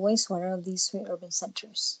contaminated with the wastewater of these 3 urban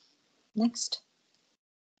centers. Next.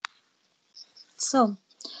 So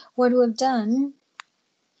what we've done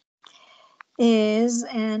is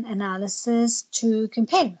an analysis to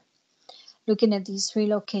compare, looking at these 3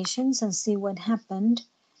 locations and see what happened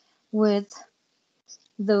with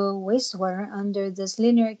the wastewater under this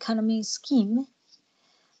linear economy scheme,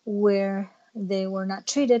 where they were not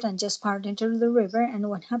treated and just poured into the river, and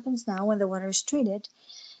what happens now when the water is treated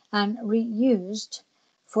and reused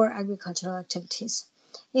for agricultural activities.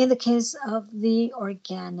 In the case of the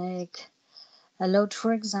organic load,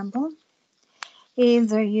 for example, if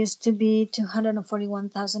there used to be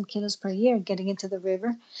 241,000 kilos per year getting into the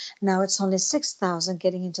river, now it's only 6,000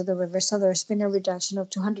 getting into the river. So there's been a reduction of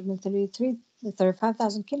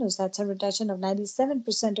 35,000 kilos. That's a reduction of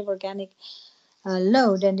 97% of organic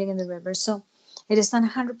load ending in the river. So it is not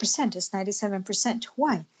 100%, it's 97%.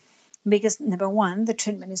 Why? Because number one, the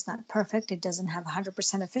treatment is not perfect, it doesn't have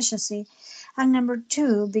 100% efficiency. And number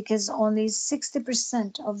two, because only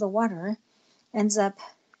 60% of the water ends up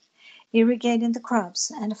irrigating the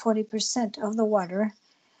crops, and 40% of the water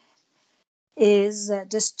is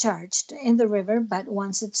discharged in the river, but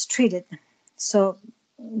once it's treated. So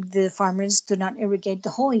the farmers do not irrigate the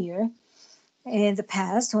whole year. In the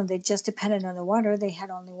past, when they just depended on the water, they had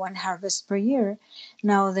only 1 harvest per year.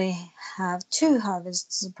 Now they have 2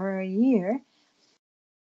 harvests per year.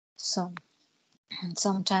 So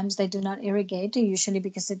sometimes they do not irrigate, usually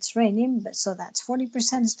because it's raining, but so that's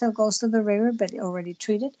 40% still goes to the river, but already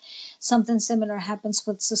treated. Something similar happens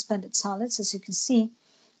with suspended solids. As you can see,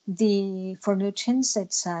 for nutrients,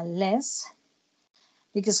 it's less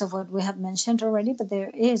because of what we have mentioned already, but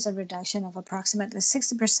there is a reduction of approximately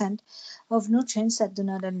 60% of nutrients that do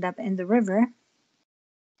not end up in the river,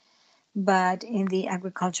 but in the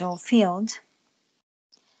agricultural field,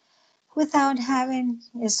 without having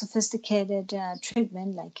a sophisticated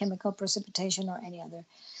treatment like chemical precipitation or any other.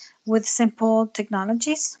 With simple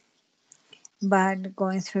technologies, but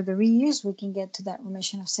going through the reuse, we can get to that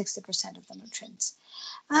remission of 60% of the nutrients.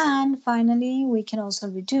 And finally, we can also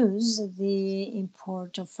reduce the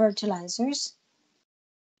import of fertilizers,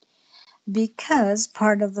 because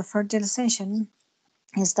part of the fertilization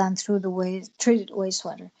is done through the treated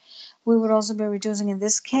wastewater. We would also be reducing, in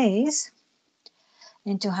this case,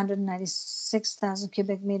 into 196,000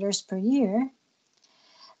 cubic meters per year,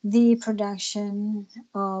 the production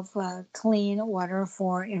of clean water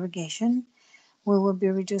for irrigation. We will be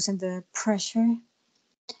reducing the pressure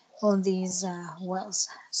on these wells.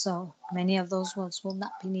 So many of those wells will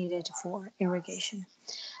not be needed for irrigation.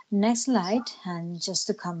 Next slide, and just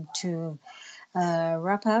to come to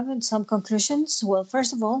wrap up and some conclusions. Well,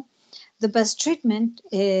 first of all, the best treatment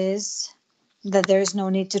is that there is no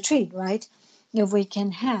need to treat, right? If we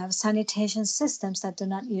can have sanitation systems that do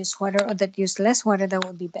not use water or that use less water, that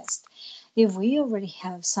would be best. If we already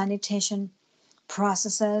have sanitation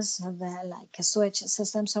processes that, like sewage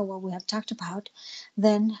systems or what we have talked about,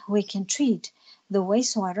 then we can treat the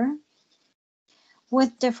wastewater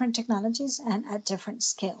with different technologies and at different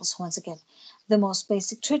scales. Once again, the most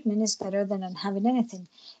basic treatment is better than not having anything.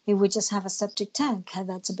 If we just have a septic tank,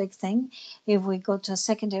 that's a big thing. If we go to a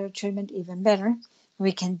secondary treatment, even better.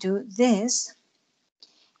 We can do this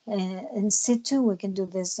in situ. We can do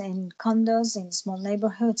this in condos, in small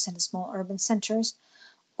neighborhoods, in small urban centers,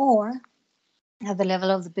 or at the level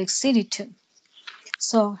of the big city too.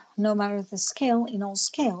 So no matter the scale, in all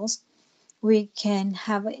scales, we can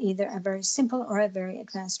have either a very simple or a very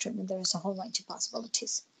advanced treatment. There is a whole range of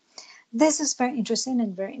possibilities. This is very interesting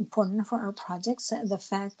and very important for our projects. The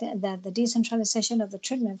fact that the decentralization of the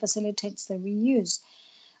treatment facilitates the reuse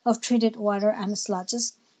of treated water and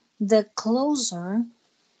sludges. The closer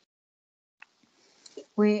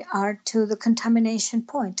we are to the contamination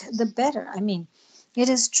point, the better. I mean, it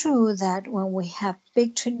is true that when we have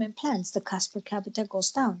big treatment plants, the cost per capita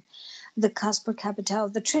goes down, the cost per capita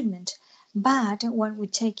of the treatment. But when we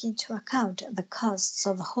take into account the costs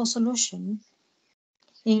of the whole solution,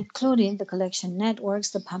 including the collection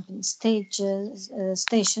networks, the pumping stations,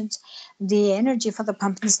 the energy for the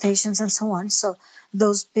pumping stations, and so on. So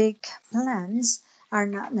those big plans are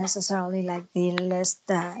not necessarily like the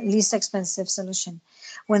least expensive solution.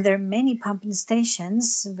 When there are many pumping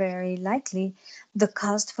stations, very likely the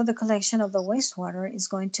cost for the collection of the wastewater is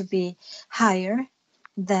going to be higher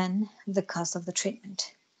than the cost of the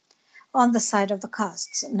treatment. On the side of the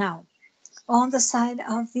costs. Now, on the side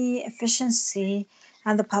of the efficiency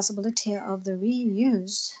and the possibility of the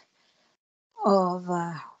reuse of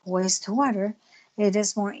wastewater, it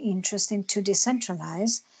is more interesting to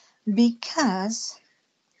decentralize because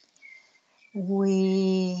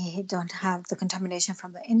we don't have the contamination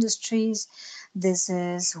from the industries. This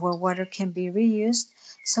is where water can be reused.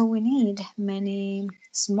 So we need many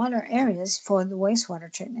smaller areas for the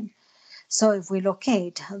wastewater treatment. So if we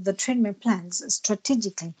locate the treatment plants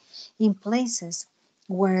strategically in places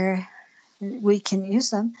where we can use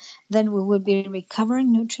them, then we will be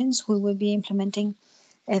recovering nutrients, we will be implementing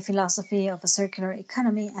a philosophy of a circular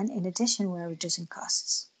economy, and in addition, we're reducing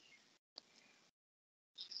costs.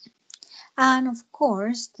 And of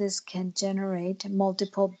course, this can generate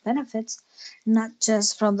multiple benefits, not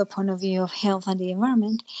just from the point of view of health and the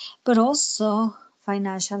environment, but also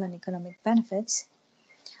financial and economic benefits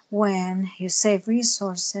when you save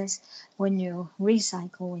resources, when you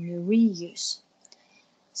recycle, when you reuse.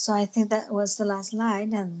 So I think that was the last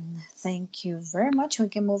slide, and thank you very much. We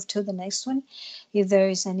can move to the next one. If there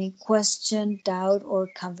is any question, doubt, or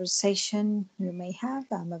conversation you may have,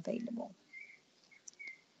 I'm available.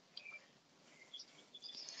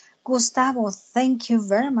 Gustavo, thank you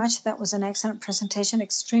very much. That was an excellent presentation,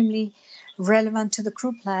 extremely relevant to the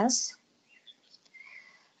crew class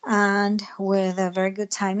and with a very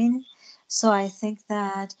good timing. So I think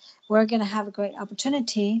that we're going to have a great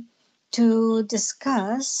opportunity to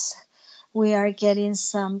discuss. We are getting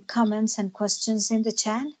some comments and questions in the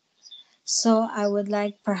chat. So I would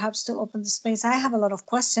like perhaps to open the space. I have a lot of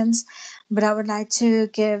questions, but I would like to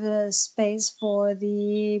give a space for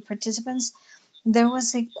the participants. There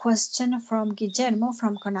was a question from Guillermo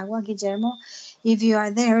from Conagua. Guillermo, if you are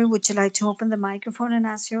there, would you like to open the microphone and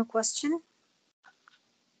ask your question?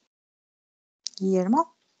 Guillermo?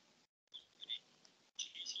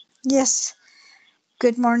 Yes.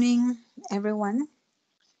 Good morning, everyone.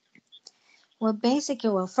 Well,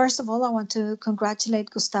 first of all, I want to congratulate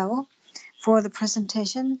Gustavo for the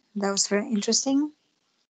presentation. That was very interesting.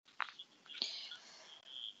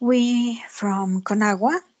 We from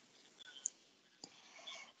Conagua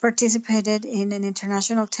participated in an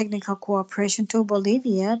international technical cooperation to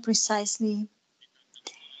Bolivia, precisely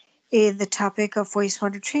in the topic of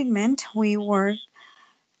wastewater treatment. We were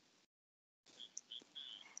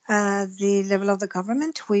at the level of the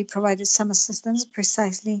government. We provided some assistance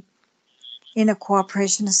precisely in a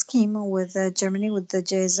cooperation scheme with Germany, with the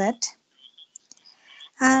JZ.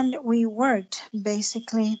 And we worked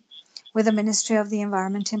basically with the Ministry of the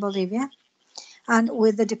Environment in Bolivia and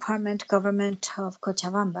with the department government of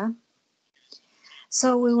Cochabamba.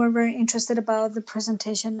 So we were very interested about the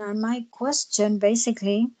presentation. And my question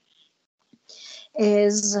basically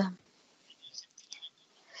is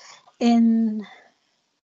in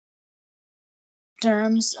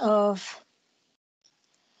terms of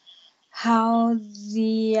how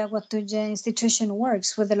the Agua Tuya institution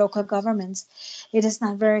works with the local governments. It is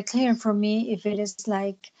not very clear for me if it is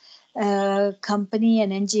like a company,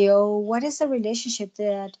 an NGO. What is the relationship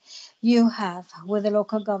that you have with the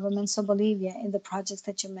local governments of Bolivia in the projects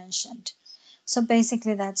that you mentioned? So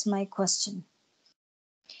basically, that's my question.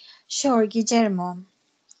 Sure, Guillermo.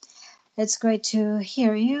 It's great to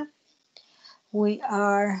hear you. We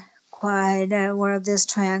are quite aware of this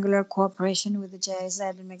triangular cooperation with the GIZ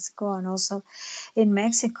in Mexico, and also in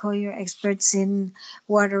Mexico, you're experts in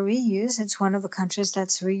water reuse. It's one of the countries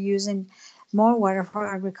that's reusing more water for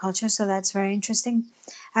agriculture, so that's very interesting.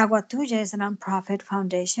 Agua Tuya is a nonprofit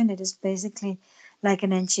foundation. It is basically like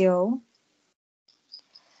an NGO.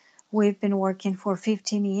 We've been working for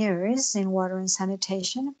 15 years in water and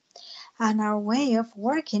sanitation. And our way of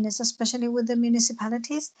working is especially with the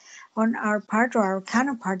municipalities. On our part, or our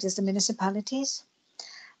counterpart is the municipalities.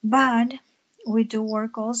 But we do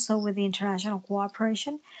work also with the international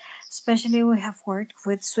cooperation. Especially we have worked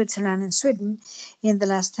with Switzerland and Sweden in the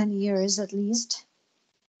last 10 years at least.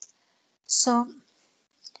 So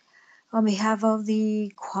on behalf of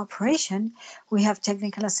the cooperation, we have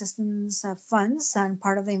technical assistance funds and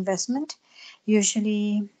part of the investment.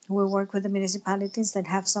 Usually we work with the municipalities that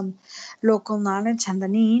have some local knowledge and the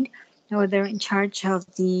need, or they're in charge of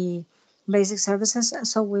the basic services.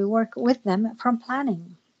 So we work with them from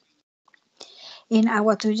planning. In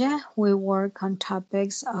Agua Tuya, we work on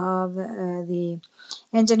topics of the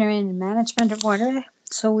engineering and management of water.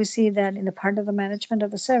 So we see that in the part of the management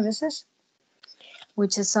of the services,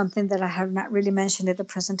 which is something that I have not really mentioned in the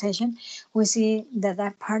presentation, we see that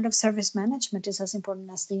that part of service management is as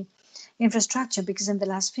important as the infrastructure, because in the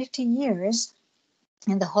last 15 years,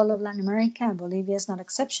 in the whole of Latin America, and Bolivia is not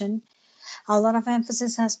exception, a lot of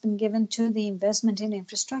emphasis has been given to the investment in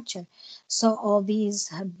infrastructure. So all these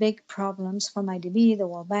big problems from IDB, the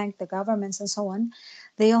World Bank, the governments, and so on,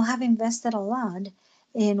 they all have invested a lot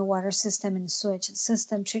in water system, in sewage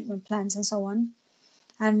system, treatment plants, and so on.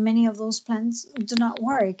 And many of those plants do not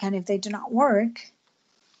work. And if they do not work,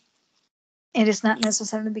 it is not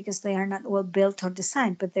necessarily because they are not well built or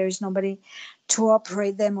designed, but there is nobody to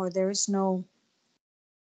operate them, or there is no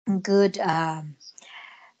good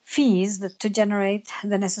fees to generate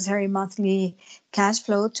the necessary monthly cash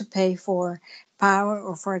flow to pay for power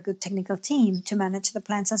or for a good technical team to manage the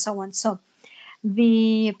plants and so on. So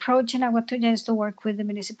the approach in AguaTuya is to work with the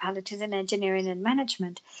municipalities in engineering and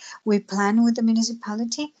management. We plan with the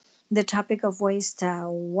municipality the topic of waste,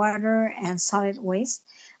 water, and solid waste.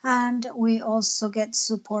 And we also get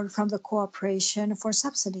support from the cooperation for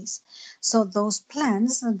subsidies. So those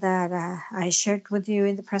plans that I shared with you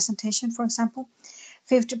in the presentation, for example,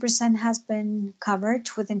 50% has been covered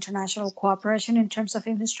with international cooperation in terms of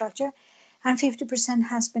infrastructure, and 50%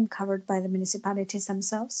 has been covered by the municipalities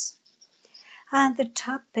themselves. And the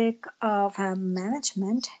topic of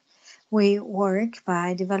management, we work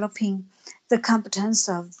by developing the competence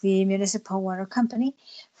of the municipal water company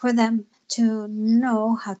for them to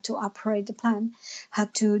know how to operate the plant, how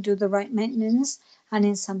to do the right maintenance, and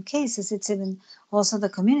in some cases, it's even also the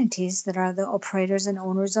communities that are the operators and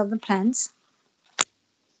owners of the plants.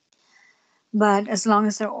 But as long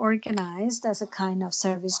as they're organized as a kind of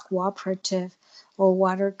service cooperative or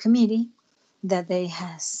water committee, that they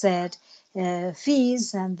have set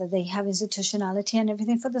fees and that they have institutionality and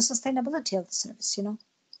everything for the sustainability of the service,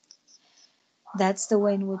 That's the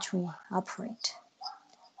way in which we operate.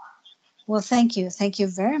 Well, thank you. Thank you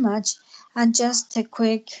very much. And just a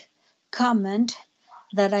quick comment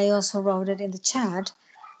that I also wrote it in the chat,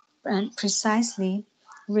 and precisely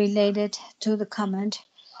related to the comment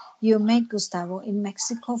you made, Gustavo. In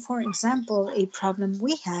Mexico, for example, a problem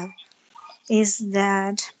we have is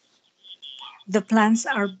that the plants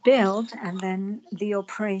are built and then the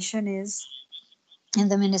operation is in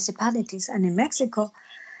the municipalities. And in Mexico,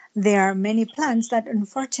 there are many plants that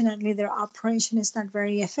unfortunately their operation is not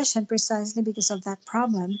very efficient precisely because of that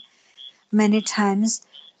problem. Many times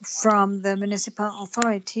from the municipal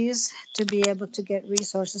authorities to be able to get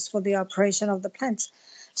resources for the operation of the plants.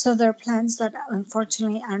 So there are plants that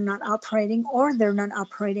unfortunately are not operating, or they're not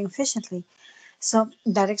operating efficiently. So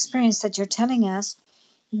that experience that you're telling us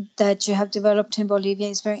that you have developed in Bolivia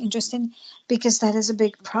is very interesting, because that is a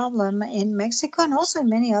big problem in Mexico and also in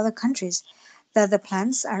many other countries, that the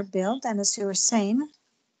plants are built, and as you were saying,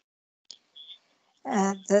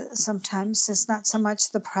 sometimes it's not so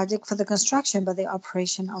much the project for the construction, but the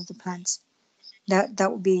operation of the plants. That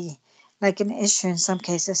would be like an issue in some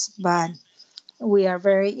cases, but we are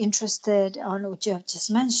very interested on what you have just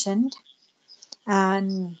mentioned,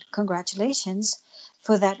 and congratulations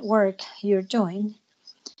for that work you're doing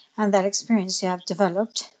and that experience you have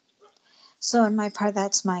developed. So on my part,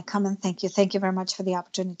 that's my comment. Thank you. Thank you very much for the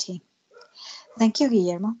opportunity. Thank you,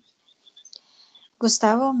 Guillermo.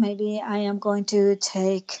 Gustavo, maybe I am going to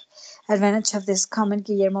take advantage of this comment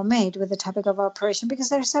Guillermo made with the topic of operation, because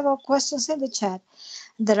there are several questions in the chat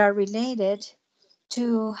that are related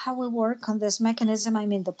to how we work on this mechanism. I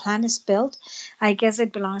mean, the plan is built. I guess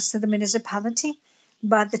it belongs to the municipality.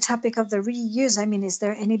 But the topic of the reuse, I mean, is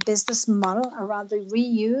there any business model around the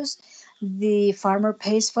reuse? The farmer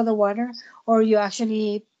pays for the water, or you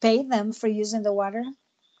actually pay them for using the water?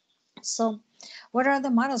 So what are the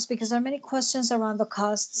models? Because there are many questions around the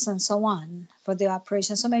costs and so on for the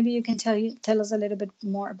operation. So maybe you can tell us a little bit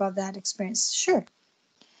more about that experience. Sure.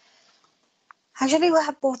 Actually, we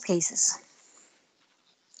have both cases.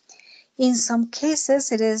 In some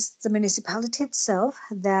cases, it is the municipality itself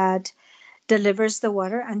that delivers the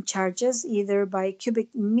water and charges either by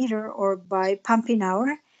cubic meter or by pumping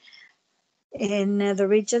hour. In the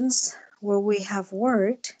regions where we have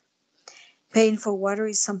worked, paying for water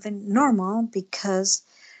is something normal, because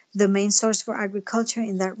the main source for agriculture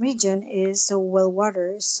in that region is well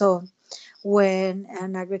water. So when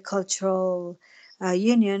an agricultural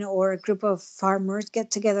union or a group of farmers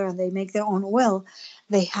get together and they make their own well,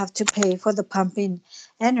 they have to pay for the pumping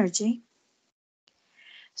energy.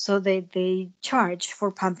 So they charge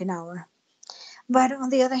for pumping hour. But on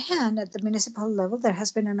the other hand, at the municipal level, there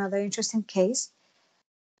has been another interesting case,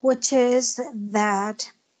 which is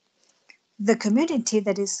that the community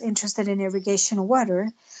that is interested in irrigation water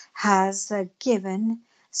has given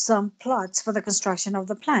some plots for the construction of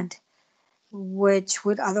the plant, which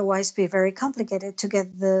would otherwise be very complicated to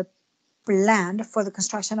get the land for the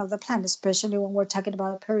construction of the plant, especially when we're talking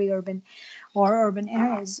about peri-urban or urban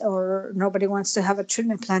areas, or nobody wants to have a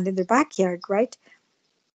treatment plant in their backyard, right?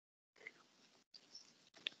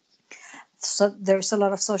 So there's a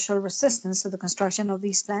lot of social resistance to the construction of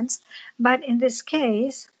these plants. But in this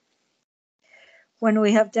case, when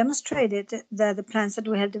we have demonstrated that the plants that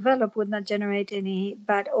we had developed would not generate any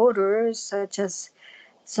bad odors, such as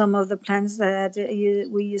some of the plants that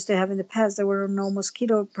we used to have in the past, there were no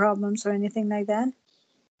mosquito problems or anything like that.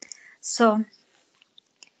 So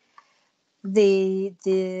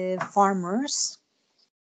the farmers,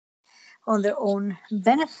 on their own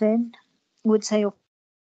benefit, would say,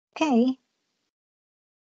 okay,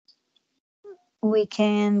 we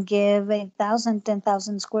can give 8,000,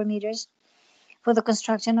 10,000 square meters for the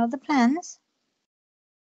construction of the plants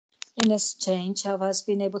in exchange of us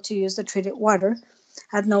being able to use the treated water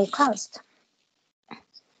at no cost.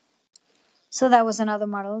 So that was another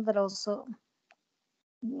model that also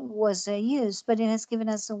was used, but it has given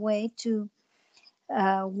us a way to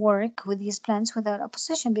work with these plants without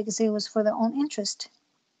opposition because it was for their own interest.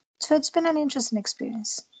 So it's been an interesting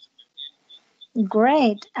experience.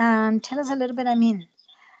 Great. And tell us a little bit,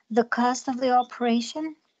 the cost of the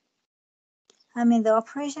operation. The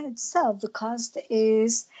operation itself, the cost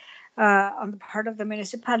is on the part of the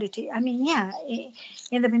municipality.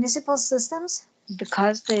 In the municipal systems, the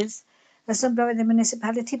cost is assumed by the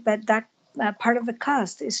municipality, but that part of the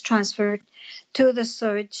cost is transferred to the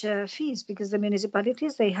sewage fees because the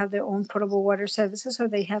municipalities, they have their own potable water services, or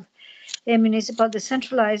they have a municipal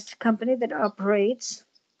decentralized company that operates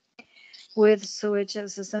with sewage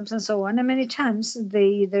systems and so on. And many times they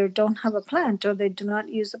either don't have a plant or they do not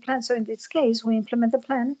use the plant. So in this case, we implement the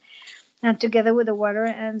plan, and together with the water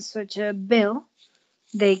and sewage bill,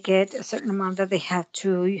 they get a certain amount that they have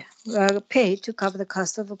to pay to cover the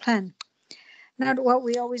cost of the plan. Now, what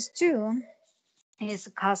we always do is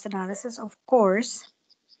a cost analysis, of course,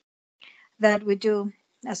 that we do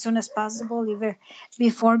as soon as possible, either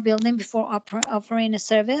before building, before offering a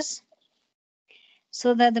service,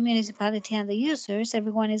 so that the municipality and the users,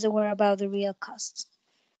 everyone is aware about the real costs.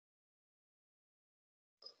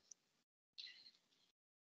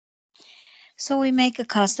 So we make a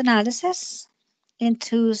cost analysis with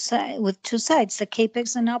two sides, the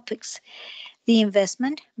capex and opex, the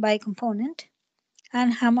investment by component,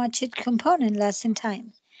 and how much each component lasts in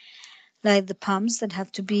time, like the pumps that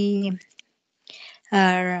have to be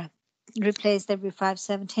uh, replaced every 5,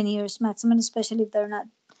 7, 10 years maximum, especially if they're not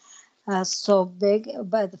so big,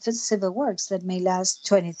 but the civil works that may last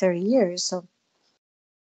 20, 30 years. So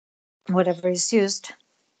whatever is used.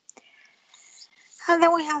 And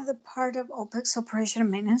then we have the part of OPEX, operation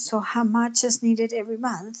and maintenance. So how much is needed every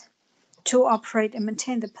month to operate and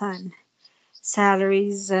maintain the plan?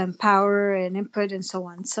 Salaries, power and input and so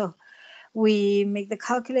on. So we make the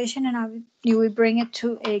calculation and we bring it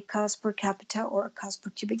to a cost per capita or a cost per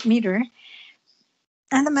cubic meter.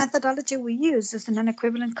 And the methodology we use is an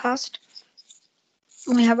equivalent cost.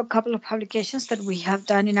 We have a couple of publications that we have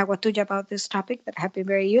done in Agua Tuya about this topic that have been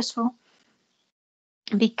very useful.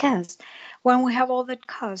 Because when we have all that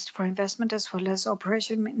cost for investment as well as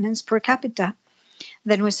operation maintenance per capita,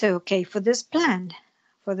 then we say, okay, for this plan,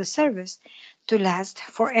 for the service to last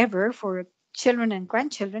forever for children and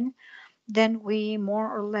grandchildren, then we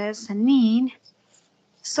more or less need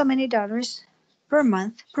so many dollars per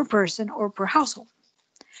month, per person, or per household.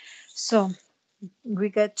 So we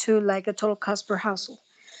get to like a total cost per household.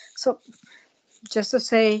 So just to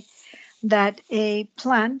say that a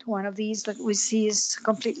plant, one of these that we see is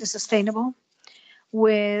completely sustainable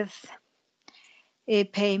with a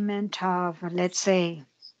payment of, let's say,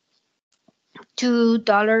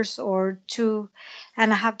 $2 or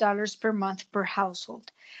 $2.50 per month per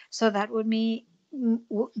household. So that would make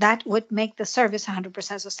the service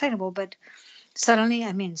 100% sustainable. But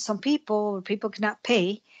suddenly, some people cannot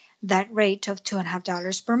pay that rate of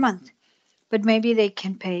 $2.50 per month, but maybe they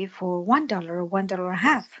can pay for $1 or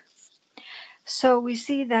 $1.50. So we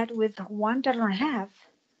see that with $1.50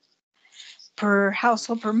 per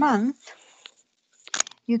household per month,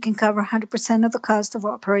 you can cover 100% of the cost of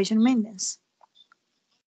operation and maintenance.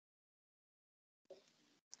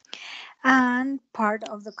 And part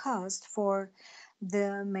of the cost for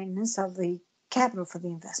the maintenance of the capital for the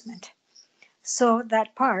investment. So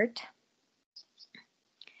that part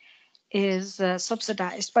is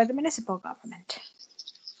subsidized by the municipal government.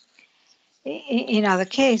 In other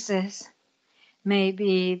cases,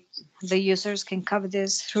 maybe the users can cover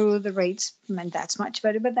this through the rates, and that's much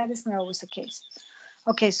better, but that is not always the case.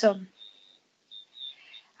 Okay, so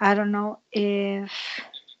I don't know if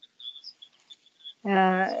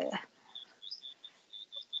I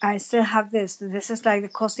still have this. This is like the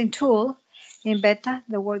costing tool in beta,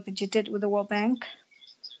 the work that you did with the World Bank.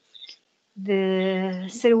 The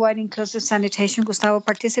citywide inclusive sanitation, Gustavo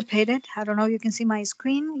participated. I don't know, you can see my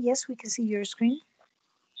screen. Yes, we can see your screen.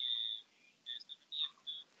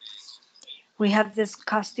 we have this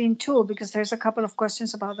costing tool because there's a couple of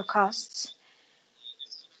questions about the costs.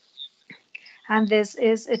 And this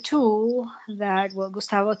is a tool that, well,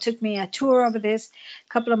 Gustavo took me a tour of this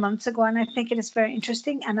a couple of months ago, and I think it is very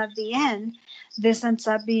interesting. And at the end, this ends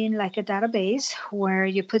up being like a database where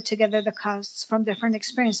you put together the costs from different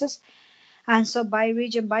experiences. And so by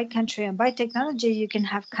region, by country, and by technology, you can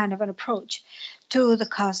have kind of an approach to the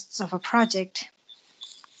costs of a project.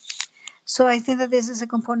 So I think that this is a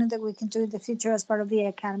component that we can do in the future as part of the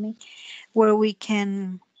academy, where we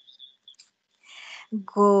can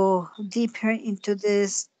go deeper into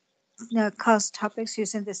this cost topics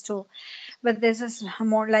using this tool. But this is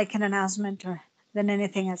more like an announcement or than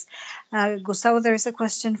anything else. Gustavo, there is a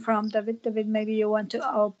question from David. David, maybe you want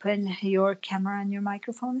to open your camera and your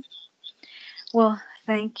microphone. Well,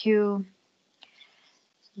 thank you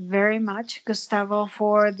very much, Gustavo,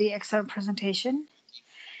 for the excellent presentation.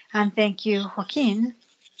 And thank you, Joaquin.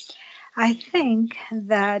 I think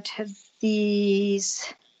that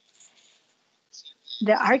these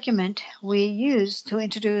the argument we use to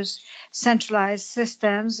introduce centralized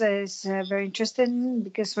systems is very interesting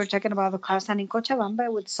because we're talking about the cost. And in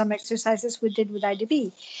Cochabamba, with some exercises we did with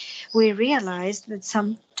IDB, we realized that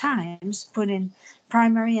sometimes putting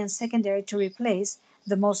primary and secondary to replace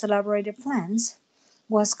the most elaborated plans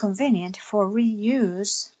was convenient for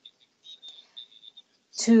reuse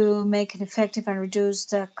to make it effective and reduce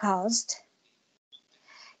the cost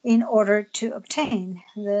in order to obtain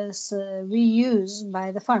this reuse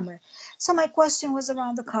by the farmer. So my question was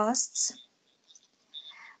around the costs.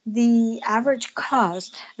 The average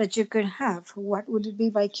cost that you could have, what would it be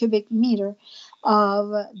by cubic meter of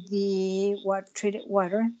the treated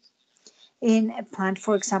water in a plant,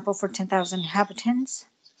 for example, for 10,000 inhabitants?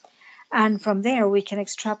 And from there, we can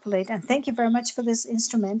extrapolate. And thank you very much for this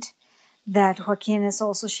instrument that Joaquin is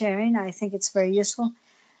also sharing. I think it's very useful.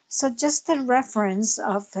 So just the reference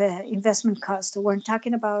of investment cost, we're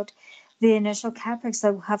talking about the initial capex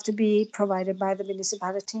that will have to be provided by the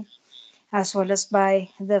municipality as well as by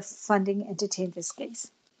the funding entity in this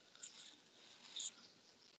case.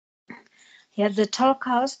 Yeah, the total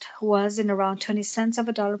cost was in around 20 cents of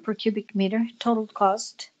a dollar per cubic meter, total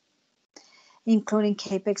cost, including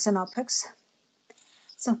capex and opex.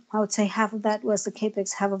 So I would say half of that was the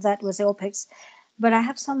capex, half of that was the opex. But I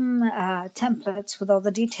have some templates with all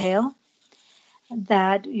the detail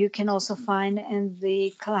that you can also find in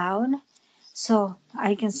the cloud. So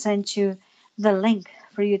I can send you the link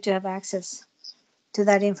for you to have access to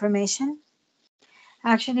that information.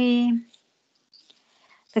 Actually,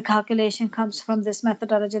 the calculation comes from this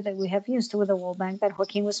methodology that we have used with the World Bank that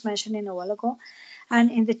Joaquin was mentioning a while ago.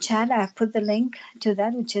 And in the chat, I've put the link to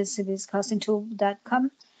that, which is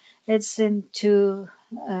costingtool.com. It's into,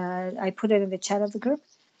 I put it in the chat of the group.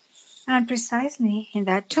 And precisely in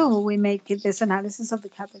that tool, we make this analysis of the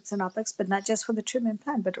capex and opex, but not just for the treatment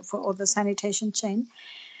plant, but for all the sanitation chain.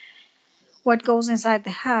 What goes inside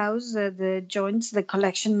the house, the joints, the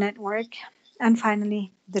collection network, and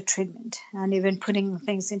finally the treatment, and even putting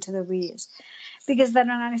things into the reuse. Because that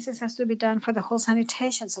analysis has to be done for the whole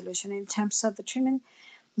sanitation solution. In terms of the treatment,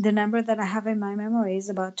 the number that I have in my memory is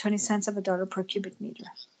about 20 cents of a dollar per cubic meter.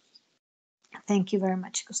 Thank you very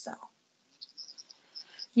much, Gustavo.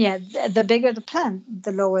 Yeah, the bigger the plant,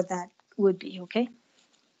 the lower that would be, okay?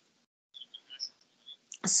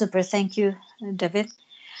 Super, thank you, David.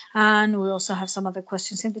 And we also have some other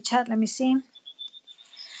questions in the chat. Let me see.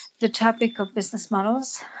 The topic of business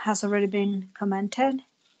models has already been commented.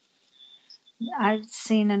 I've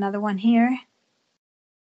seen another one here.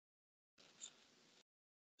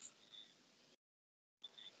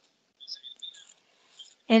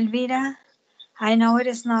 Elvira, I know it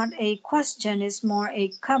is not a question, it's more a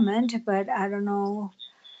comment, but I don't know.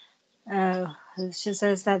 She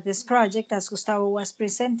says that this project, as Gustavo was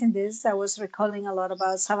presenting this, I was recalling a lot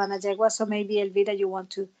about Sabana Yegua. So maybe, Elvira, you want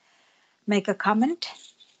to make a comment?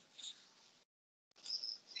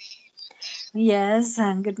 Yes,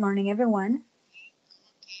 and good morning, everyone.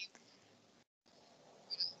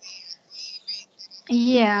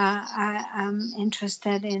 Yeah, I'm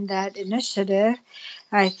interested in that initiative.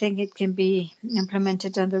 I think it can be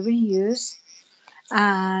implemented on the reuse,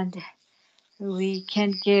 and we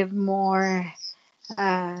can give more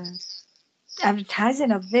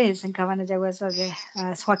advertising of this in Cabana de Hueso,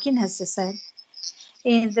 as Joaquin has just said,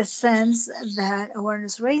 in the sense that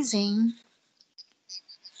awareness raising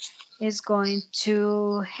is going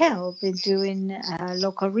to help in doing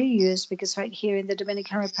local reuse, because right here in the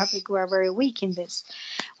Dominican Republic we are very weak in this.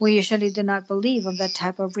 We usually do not believe on that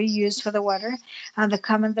type of reuse for the water. And the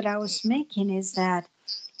comment that I was making is that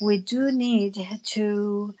we do need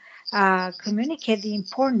to communicate the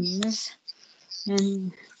importance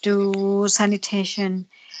and do sanitation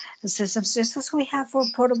systems just as we have for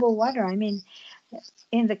potable water. I mean,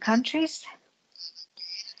 in the countries,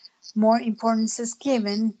 more importance is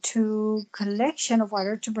given to collection of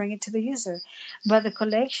water to bring it to the user. But the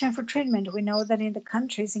collection for treatment, we know that in the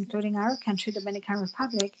countries, including our country, Dominican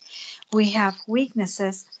Republic, we have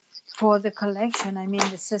weaknesses for the collection. I mean,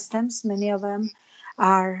 the systems, many of them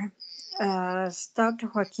are stopped.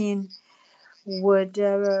 Joaquin would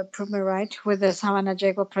prove me right with the Savannah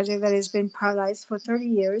Jago project that has been paralyzed for 30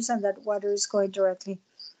 years, and that water is going directly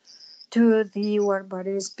to the water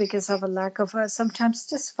bodies because of a lack of sometimes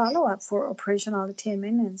just follow up for operationality and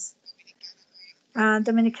maintenance.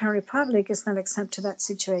 Dominican Republic is not exempt to that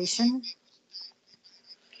situation.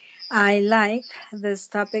 I like this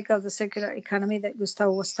topic of the circular economy that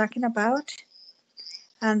Gustavo was talking about.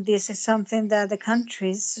 And this is something that the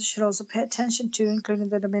countries should also pay attention to, including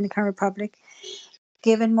the Dominican Republic,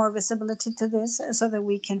 given more visibility to this so that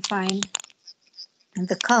we can find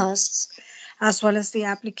the costs as well as the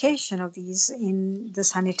application of these in the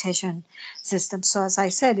sanitation system. So as I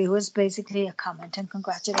said, it was basically a comment and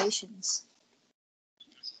congratulations.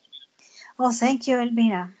 Well, thank you,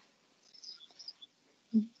 Elvira.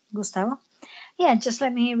 Gustavo? Yeah, just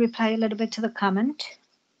let me reply a little bit to the comment.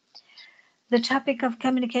 The topic of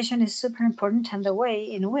communication is super important, and the way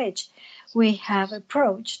in which we have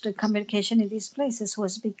approached the communication in these places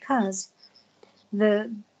was because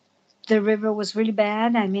the the river was really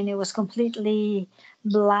bad. I mean, it was completely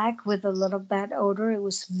black with a lot of bad odor. It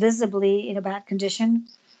was visibly in a bad condition.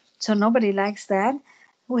 So nobody likes that.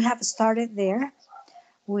 We have started there.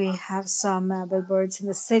 We have some billboards in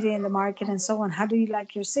the city, in the market, and so on. How do you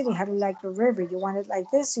like your city? How do you like your river? You want it like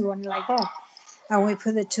this? You want it like that? And we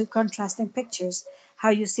put the two contrasting pictures, how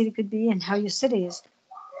your city could be and how your city is.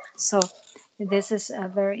 So this is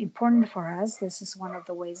very important for us. This is one of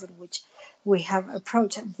the ways in which we have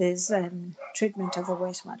approached this treatment of the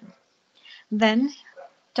wastewater. Then,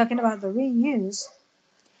 talking about the reuse,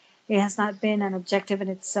 it has not been an objective in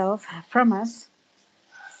itself from us.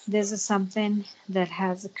 This is something that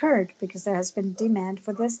has occurred because there has been demand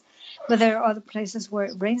for this. But there are other places where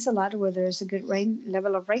it rains a lot, where there is a good rain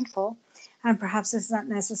level of rainfall, and perhaps it's not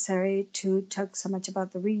necessary to talk so much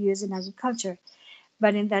about the reuse in agriculture.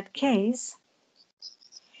 But in that case,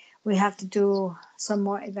 we have to do some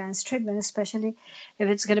more advanced treatment, especially if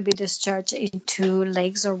it's going to be discharged into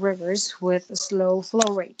lakes or rivers with a slow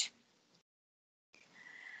flow rate.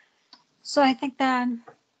 So I think that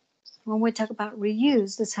when we talk about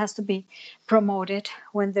reuse, this has to be promoted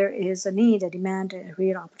when there is a need, a demand, a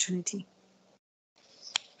real opportunity.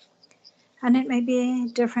 And it may be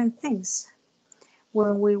different things.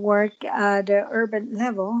 When we work at the urban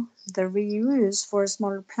level, the reuse for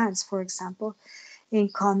smaller plants, for example, in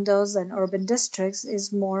condos and urban districts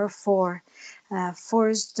is more for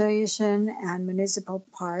forestation and municipal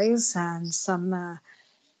parks and some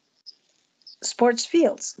sports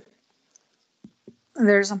fields.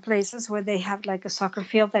 There are some places where they have like a soccer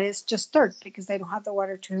field that is just dirt because they don't have the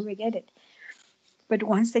water to irrigate it. But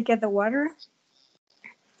once they get the water,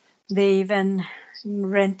 they even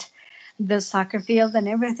rent the soccer field and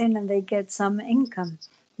everything, and they get some income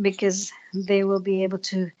because they will be able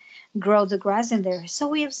to grow the grass in there. So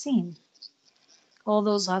we have seen all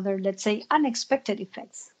those other, let's say, unexpected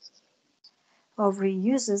effects of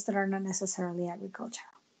reuses that are not necessarily agricultural.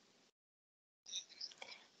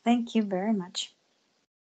 Thank you very much.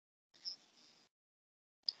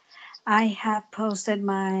 I have posted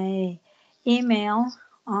my email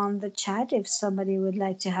on the chat if somebody would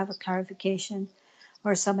like to have a clarification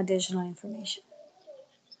or some additional information.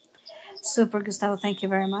 Super, Gustavo. Thank you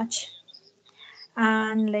very much.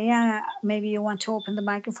 And Leah, maybe you want to open the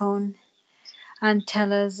microphone and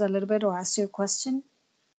tell us a little bit or ask your question.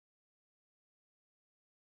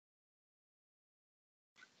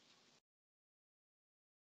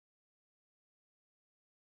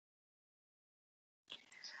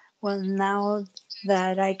 Well, now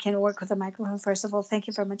that I can work with the microphone, first of all, thank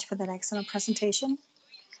you very much for that excellent presentation.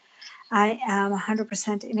 I am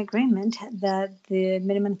 100% in agreement that the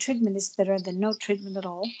minimum treatment is better than no treatment at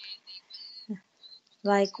all.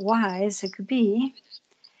 Likewise, it could be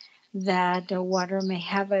that the water may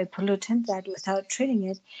have a pollutant that without treating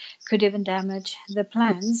it could even damage the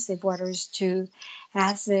plants if water is too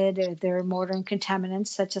acid, or there are modern contaminants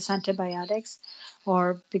such as antibiotics,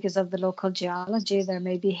 or because of the local geology there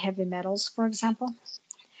may be heavy metals, for example.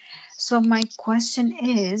 So my question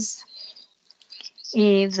is,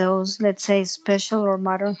 if those, let's say, special or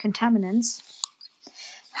modern contaminants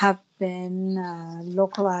have been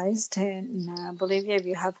localized in Bolivia, if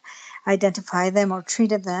you have identified them or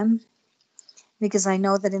treated them, because I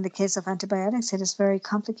know that in the case of antibiotics, it is very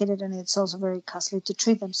complicated and it's also very costly to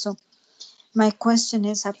treat them. So my question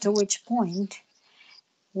is, up to which point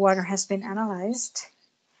water has been analyzed,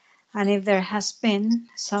 and if there has been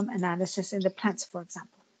some analysis in the plants, for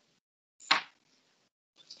example.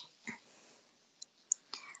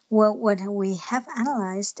 Well, what we have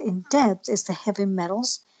analyzed in depth is the heavy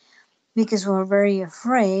metals, because we're very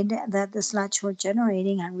afraid that the sludge we're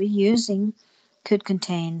generating and reusing could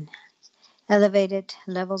contain elevated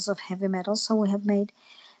levels of heavy metals. So we have made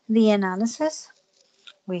the analysis.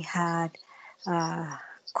 We had uh,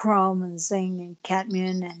 chrome and zinc and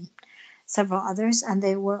cadmium and several others, and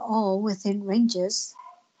they were all within ranges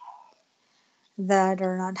that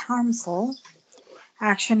are not harmful.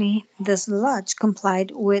 Actually, the sludge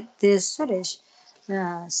complied with the Swedish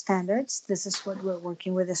standards. This is what we're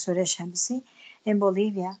working with the Swedish embassy. In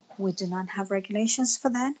Bolivia, we do not have regulations for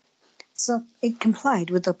that. So it complied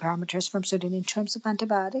with the parameters from Sweden in terms of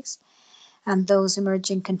antibiotics. And those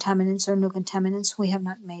emerging contaminants or new contaminants, we have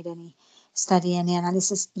not made any study, any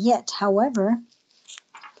analysis yet. However,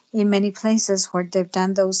 in many places where they've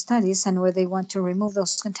done those studies and where they want to remove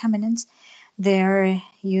those contaminants, they're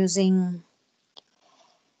using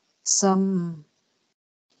some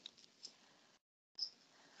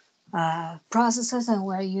processes, and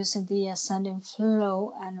we're using the ascending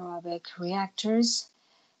flow anaerobic reactors.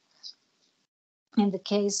 In the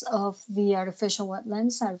case of the artificial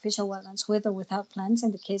wetlands with or without plants,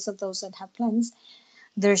 in the case of those that have plants,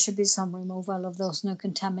 there should be some removal of those new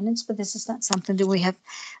contaminants, but this is not something that we have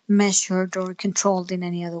measured or controlled in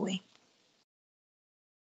any other way.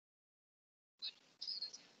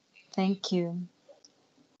 Thank you.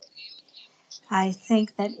 I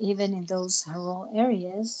think that even in those rural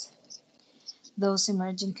areas, those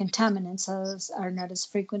emerging contaminants are not as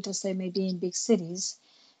frequent as they may be in big cities,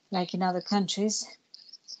 like in other countries.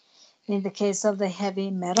 In the case of the heavy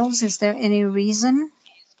metals, is there any reason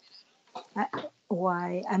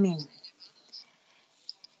why? I mean,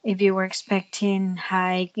 if you were expecting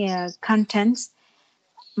high contents,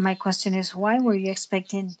 my question is, why were you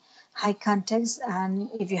expecting high contents? And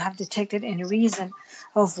if you have detected any reason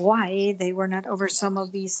of why they were not over some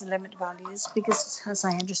of these limit values, because as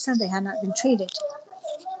I understand, they had not been treated.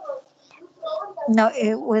 No,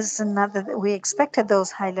 it was not that we expected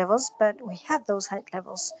those high levels, but we had those high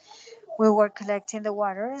levels. We were collecting the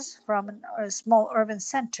waters from small urban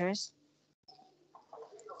centers.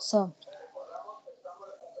 So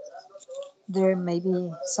there may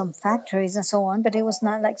be some factories and so on, but it was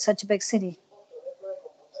not like such a big city.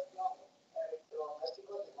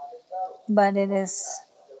 But it is,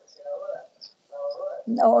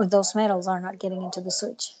 or those metals are not getting into the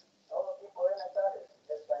sewage.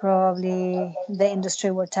 Probably the industry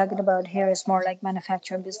we're talking about here is more like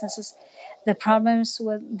manufacturing businesses. The problems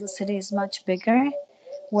with the city is much bigger,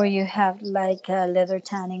 where you have like leather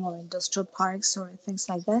tanning or industrial parks or things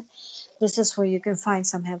like that. This is where you can find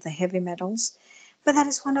some of the heavy metals. But that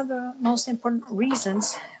is one of the most important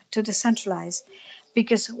reasons to decentralize,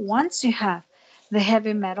 because once you have the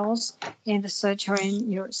heavy metals in the sludge or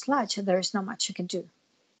in your sludge, there is not much you can do.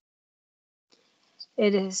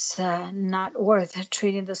 It is not worth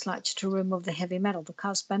treating the sludge to remove the heavy metal. The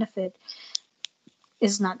cost benefit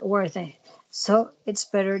is not worth it. So it's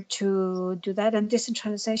better to do that, and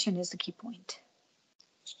decentralization is the key point.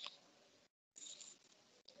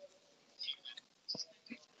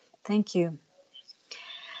 Thank you.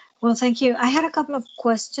 Well, thank you. I had a couple of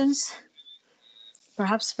questions,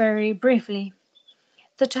 perhaps very briefly.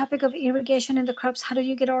 The topic of irrigation in the crops, how do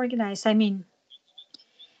you get organized? I mean,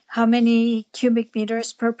 how many cubic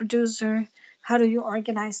meters per producer? How do you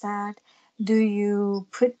organize that? Do you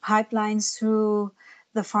put pipelines through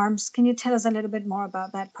the farms? Can you tell us a little bit more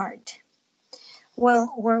about that part?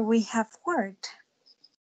 Well, where we have worked,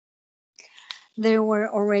 there were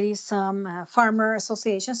already some farmer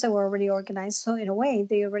associations that were already organized. So in a way,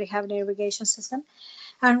 they already have an irrigation system.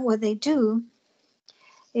 And what they do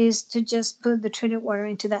is to just put the treated water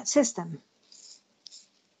into that system.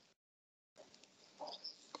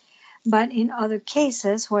 But in other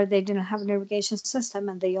cases where they didn't have an irrigation system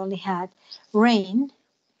and they only had rain,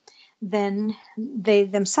 then they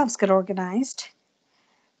themselves get organized.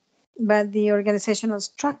 But the organizational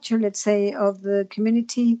structure, let's say, of the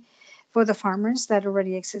community for the farmers, that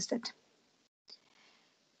already existed.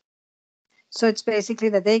 So it's basically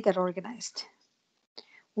that they got organized.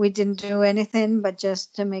 We didn't do anything but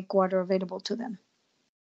just to make water available to them.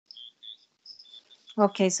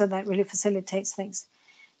 Okay, so that really facilitates things.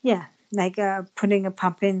 Yeah, like putting a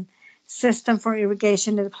pumping system for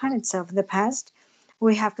irrigation in the plant itself. In the past,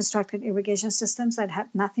 we have constructed irrigation systems that had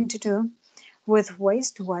nothing to do with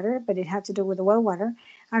wastewater, but it had to do with the well water.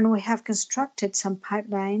 And we have constructed some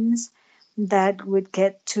pipelines that would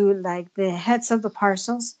get to like the heads of the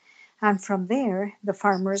parcels. And from there, the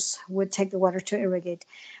farmers would take the water to irrigate.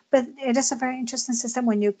 But it is a very interesting system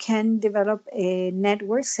when you can develop a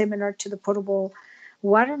network similar to the potable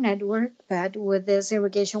water network, but with this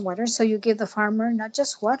irrigation water. So you give the farmer not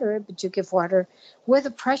just water, but you give water with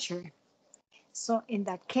a pressure. So in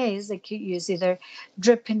that case, they could use either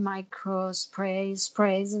dripping micro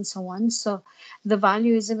sprays, and so on. So the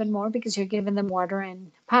value is even more because you're giving them water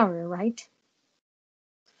and power, right?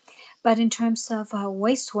 But in terms of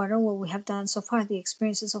wastewater, what we have done so far, the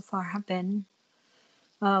experiences so far have been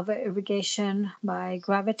of irrigation by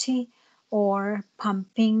gravity or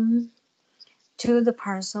pumping to the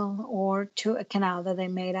parcel or to a canal that they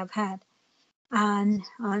may have had and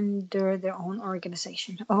under their own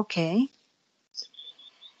organization. Okay.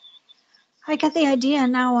 I get the idea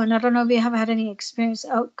now, and I don't know if you have had any experience.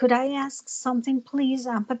 Oh, could I ask something, please?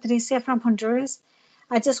 I'm Patricia from Honduras.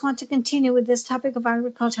 I just want to continue with this topic of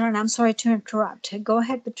agriculture, and I'm sorry to interrupt. Go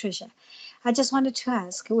ahead, Patricia. I just wanted to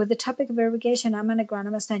ask, with the topic of irrigation, I'm an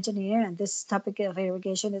agronomist engineer, and this topic of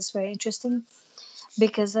irrigation is very interesting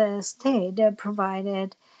because the state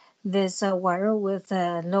provided this water with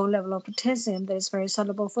a low level of potassium that is very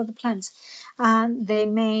soluble for the plants. And they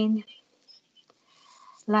made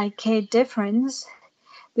like a difference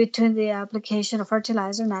between the application of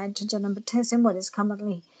fertilizer, nitrogen, and potassium, what is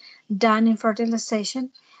commonly done in fertilization,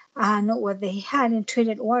 and what they had in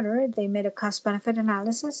treated water. They made a cost benefit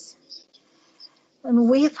analysis. And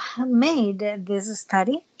we've made this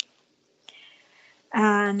study,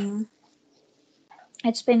 and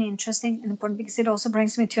it's been interesting and important because it also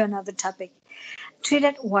brings me to another topic.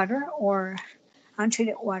 Treated water or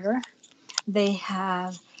untreated water, they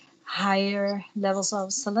have higher levels of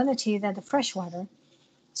salinity than the fresh water.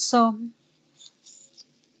 So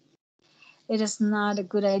it is not a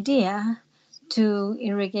good idea to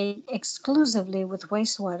irrigate exclusively with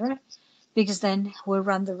wastewater because then we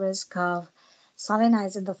run the risk of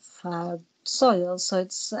salinizing the soil. So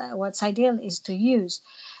it's what's ideal is to use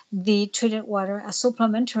the treated water as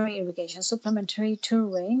supplementary irrigation, supplementary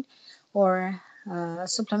to rain or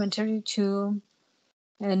supplementary to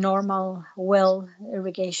normal well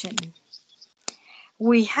irrigation.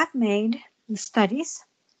 We have made studies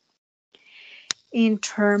in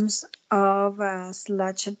terms of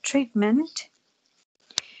sludge treatment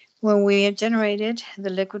when we generated the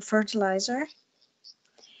liquid fertilizer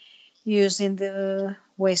using the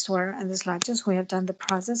wastewater and the sludges. We have done the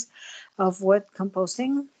process of wet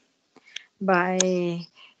composting by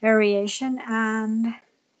aeration and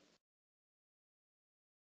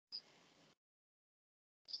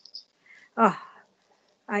oh,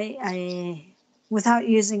 I without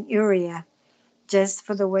using urea, just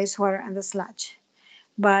for the wastewater and the sludge,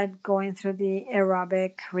 but going through the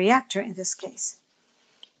aerobic reactor in this case.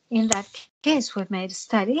 In that case, we've made a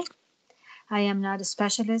study. I am not a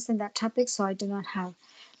specialist in that topic, so I do not have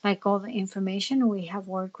like all the information. We have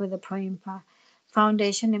worked with the Proimpa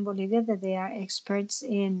Foundation in Bolivia that they are experts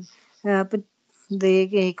in but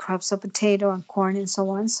the crops of potato and corn and so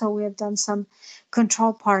on. So we have done some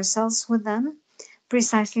control parcels with them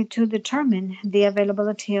precisely to determine the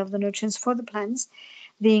availability of the nutrients for the plants,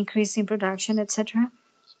 the increase in production, etc.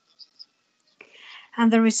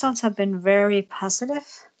 And the results have been very positive,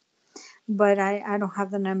 but I don't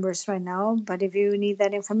have the numbers right now. But if you need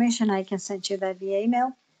that information, I can send you that via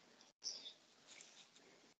email.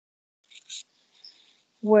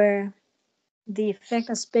 Where the effect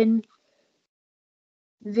has been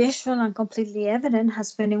visual and completely evident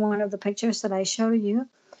has been in one of the pictures that I showed you,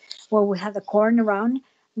 where we had the corn around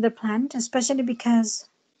the plant, especially because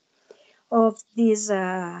of this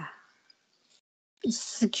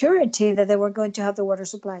security that they were going to have the water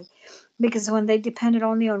supply. Because when they depended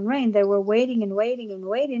only on rain, they were waiting and waiting and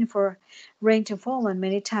waiting for rain to fall, and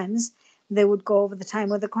many times they would go over the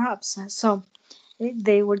time of the crops. So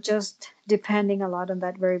they were just depending a lot on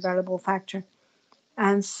that very valuable factor.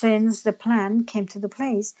 And since the plan came to the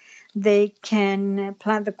place, they can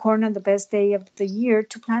plant the corn on the best day of the year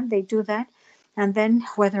to plant. They do that. And then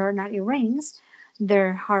whether or not it rains,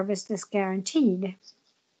 their harvest is guaranteed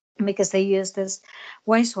because they use this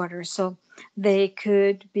wastewater. So they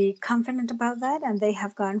could be confident about that. And they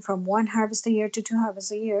have gone from one harvest a year to two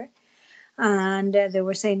harvests a year. And they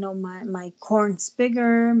were saying, no, my corn's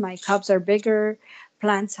bigger, my cobs are bigger,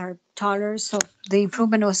 plants are taller. So the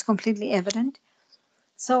improvement was completely evident.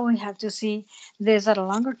 So we have to see this at a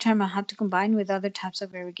longer term. I have to combine with other types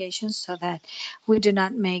of irrigation so that we do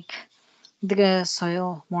not make the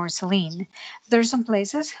soil more saline. There are some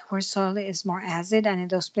places where soil is more acid, and in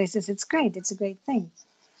those places it's great. It's a great thing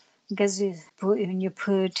because when you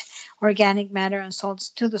put organic matter and salts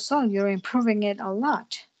to the soil, you're improving it a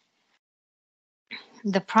lot.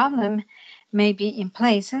 The problem may be in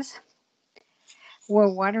places where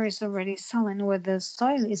water is already saline, where the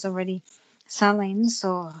soil is already saline,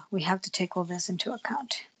 so we have to take all this into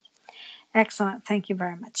account. Excellent. Thank you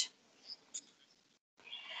very much.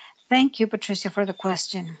 Thank you, Patricia, for the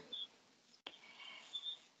question.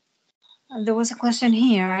 There was a question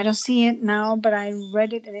here. I don't see it now, but I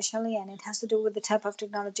read it initially, and it has to do with the type of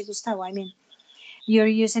technology, Gustavo. I mean, you're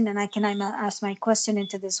using, and I can ask my question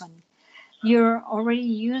into this one. You're already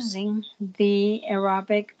using the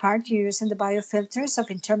aerobic part. You're using the biofilters of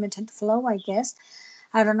intermittent flow, I guess.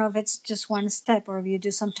 I don't know if it's just one step or if you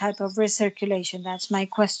do some type of recirculation. That's my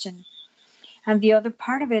question. And the other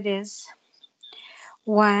part of it is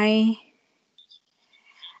why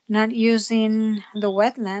not using the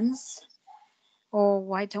wetlands, or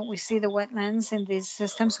why don't we see the wetlands in these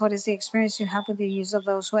systems? What is the experience you have with the use of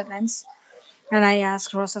those wetlands? And I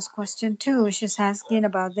asked Rosa's question too. She's asking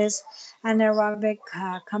about this anaerobic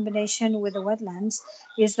combination with the wetlands.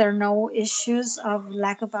 Is there no issues of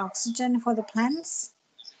lack of oxygen for the plants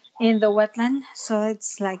in the wetland? So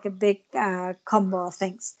it's like a big combo of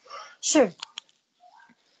things. Sure.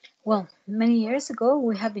 Well, many years ago,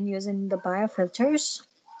 we have been using the biofilters,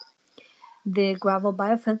 the gravel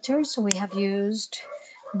biofilters. We have used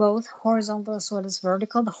both horizontal as well as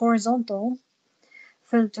vertical. The horizontal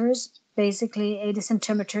filters, basically 80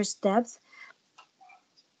 centimeters depth,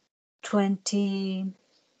 20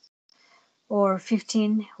 or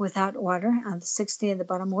 15 without water, and 60 at the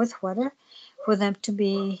bottom with water, for them to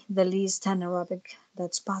be the least anaerobic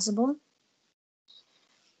that's possible.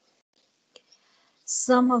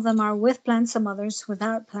 Some of them are with plants, some others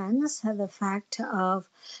without plants. The fact of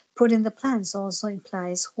putting the plants also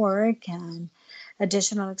implies work and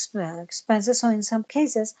additional expenses. So in some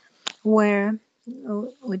cases where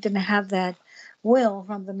we didn't have that will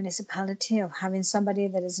from the municipality of having somebody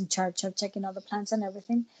that is in charge of checking all the plants and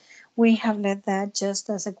everything, we have let that just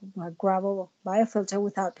as a gravel biofilter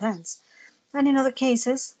without plants. And in other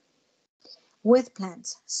cases, with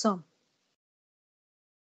plants. So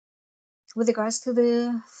with regards to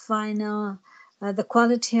the final, the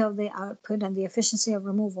quality of the output and the efficiency of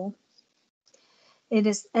removal, it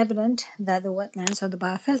is evident that the wetlands or the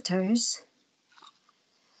biofilters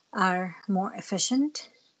are more efficient.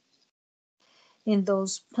 In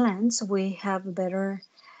those plants, we have a better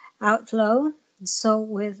outflow. So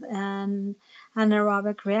with an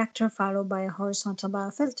anaerobic reactor followed by a horizontal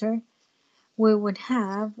biofilter, we would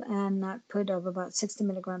have an output of about 60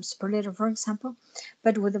 milligrams per liter, for example.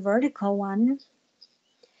 But with the vertical one,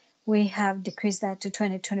 we have decreased that to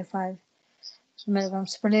 20-25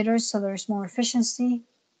 milligrams per liter, so there's more efficiency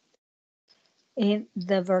in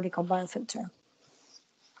the vertical biofilter.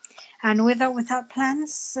 And with or without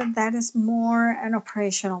plants, that is more an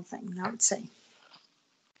operational thing, I would say.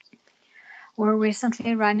 We're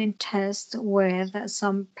recently running tests with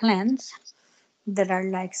some plants that are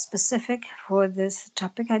like specific for this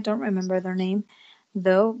topic. I don't remember their name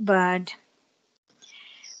though, but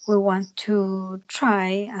we want to try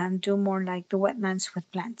and do more like the wetlands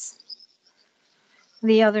with plants.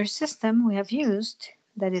 The other system we have used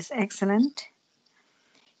that is excellent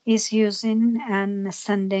is using an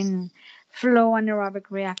ascending flow anaerobic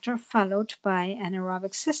reactor followed by an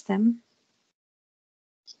aerobic system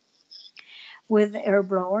with air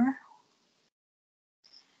blower,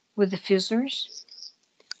 with diffusers.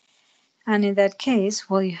 And in that case,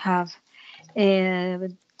 well, you have a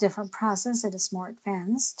different process that is more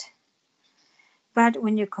advanced. But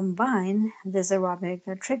when you combine this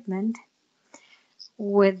aerobic treatment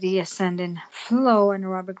with the ascending flow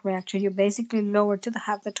anaerobic reactor, you basically lower to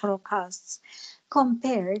half the total costs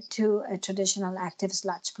compared to a traditional active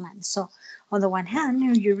sludge plant. So on the one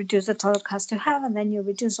hand, you reduce the total cost to half, and then you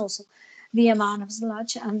reduce also the amount of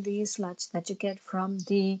sludge and the sludge that you get from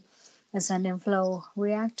the ascending flow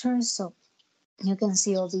reactors. So you can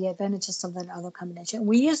see all the advantages of that other combination.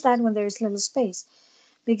 We use that when there's little space,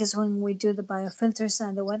 because when we do the biofilters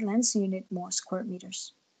and the wetlands, you need more square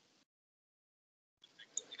meters.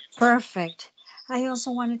 Perfect. I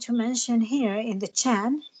also wanted to mention here in the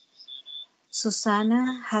chat,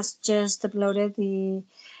 Susana has just uploaded the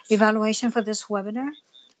evaluation for this webinar.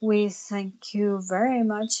 We thank you very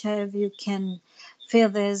much. If you can fill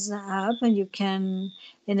this up, and you can,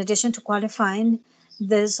 in addition to qualifying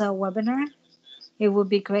this webinar, it would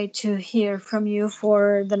be great to hear from you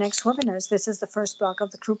for the next webinars. This is the first block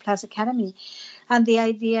of the Crew Plus Academy. And the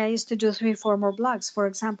idea is to do 3, 4 more blogs. For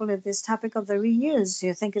example, if this topic of the reuse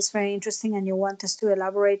you think is very interesting and you want us to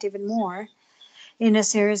elaborate even more in a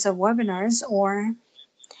series of webinars or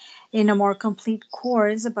in a more complete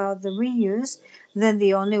course about the reuse, then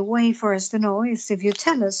the only way for us to know is if you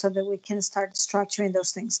tell us so that we can start structuring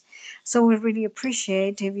those things. So we really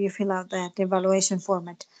appreciate if you fill out that evaluation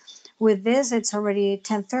format. With this, it's already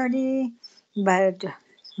 10:30, but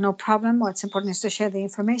no problem. What's important is to share the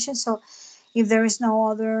information. So if there is no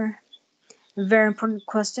other very important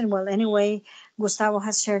question, well, anyway, Gustavo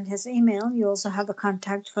has shared his email. You also have the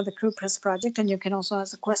contact for the Crew Press project, and you can also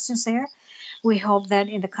ask the questions there. We hope that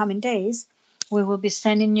in the coming days, we will be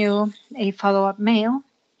sending you a follow-up mail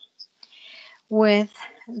with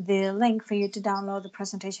the link for you to download the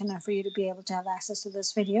presentation and for you to be able to have access to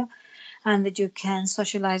this video, and that you can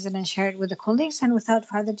socialize it and share it with the colleagues. And without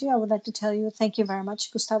further ado, I would like to tell you thank you very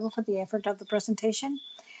much, Gustavo, for the effort of the presentation.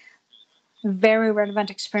 Very relevant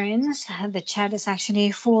experience. The chat is actually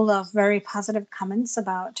full of very positive comments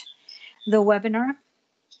about the webinar.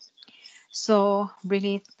 So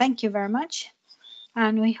really, thank you very much.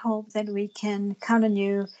 And we hope that we can count on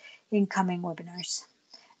you in coming webinars.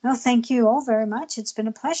 No, thank you all very much. It's been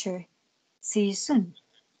a pleasure. See you soon.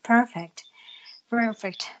 Perfect.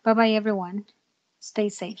 Perfect. Bye-bye, everyone. Stay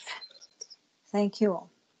safe. Thank you all.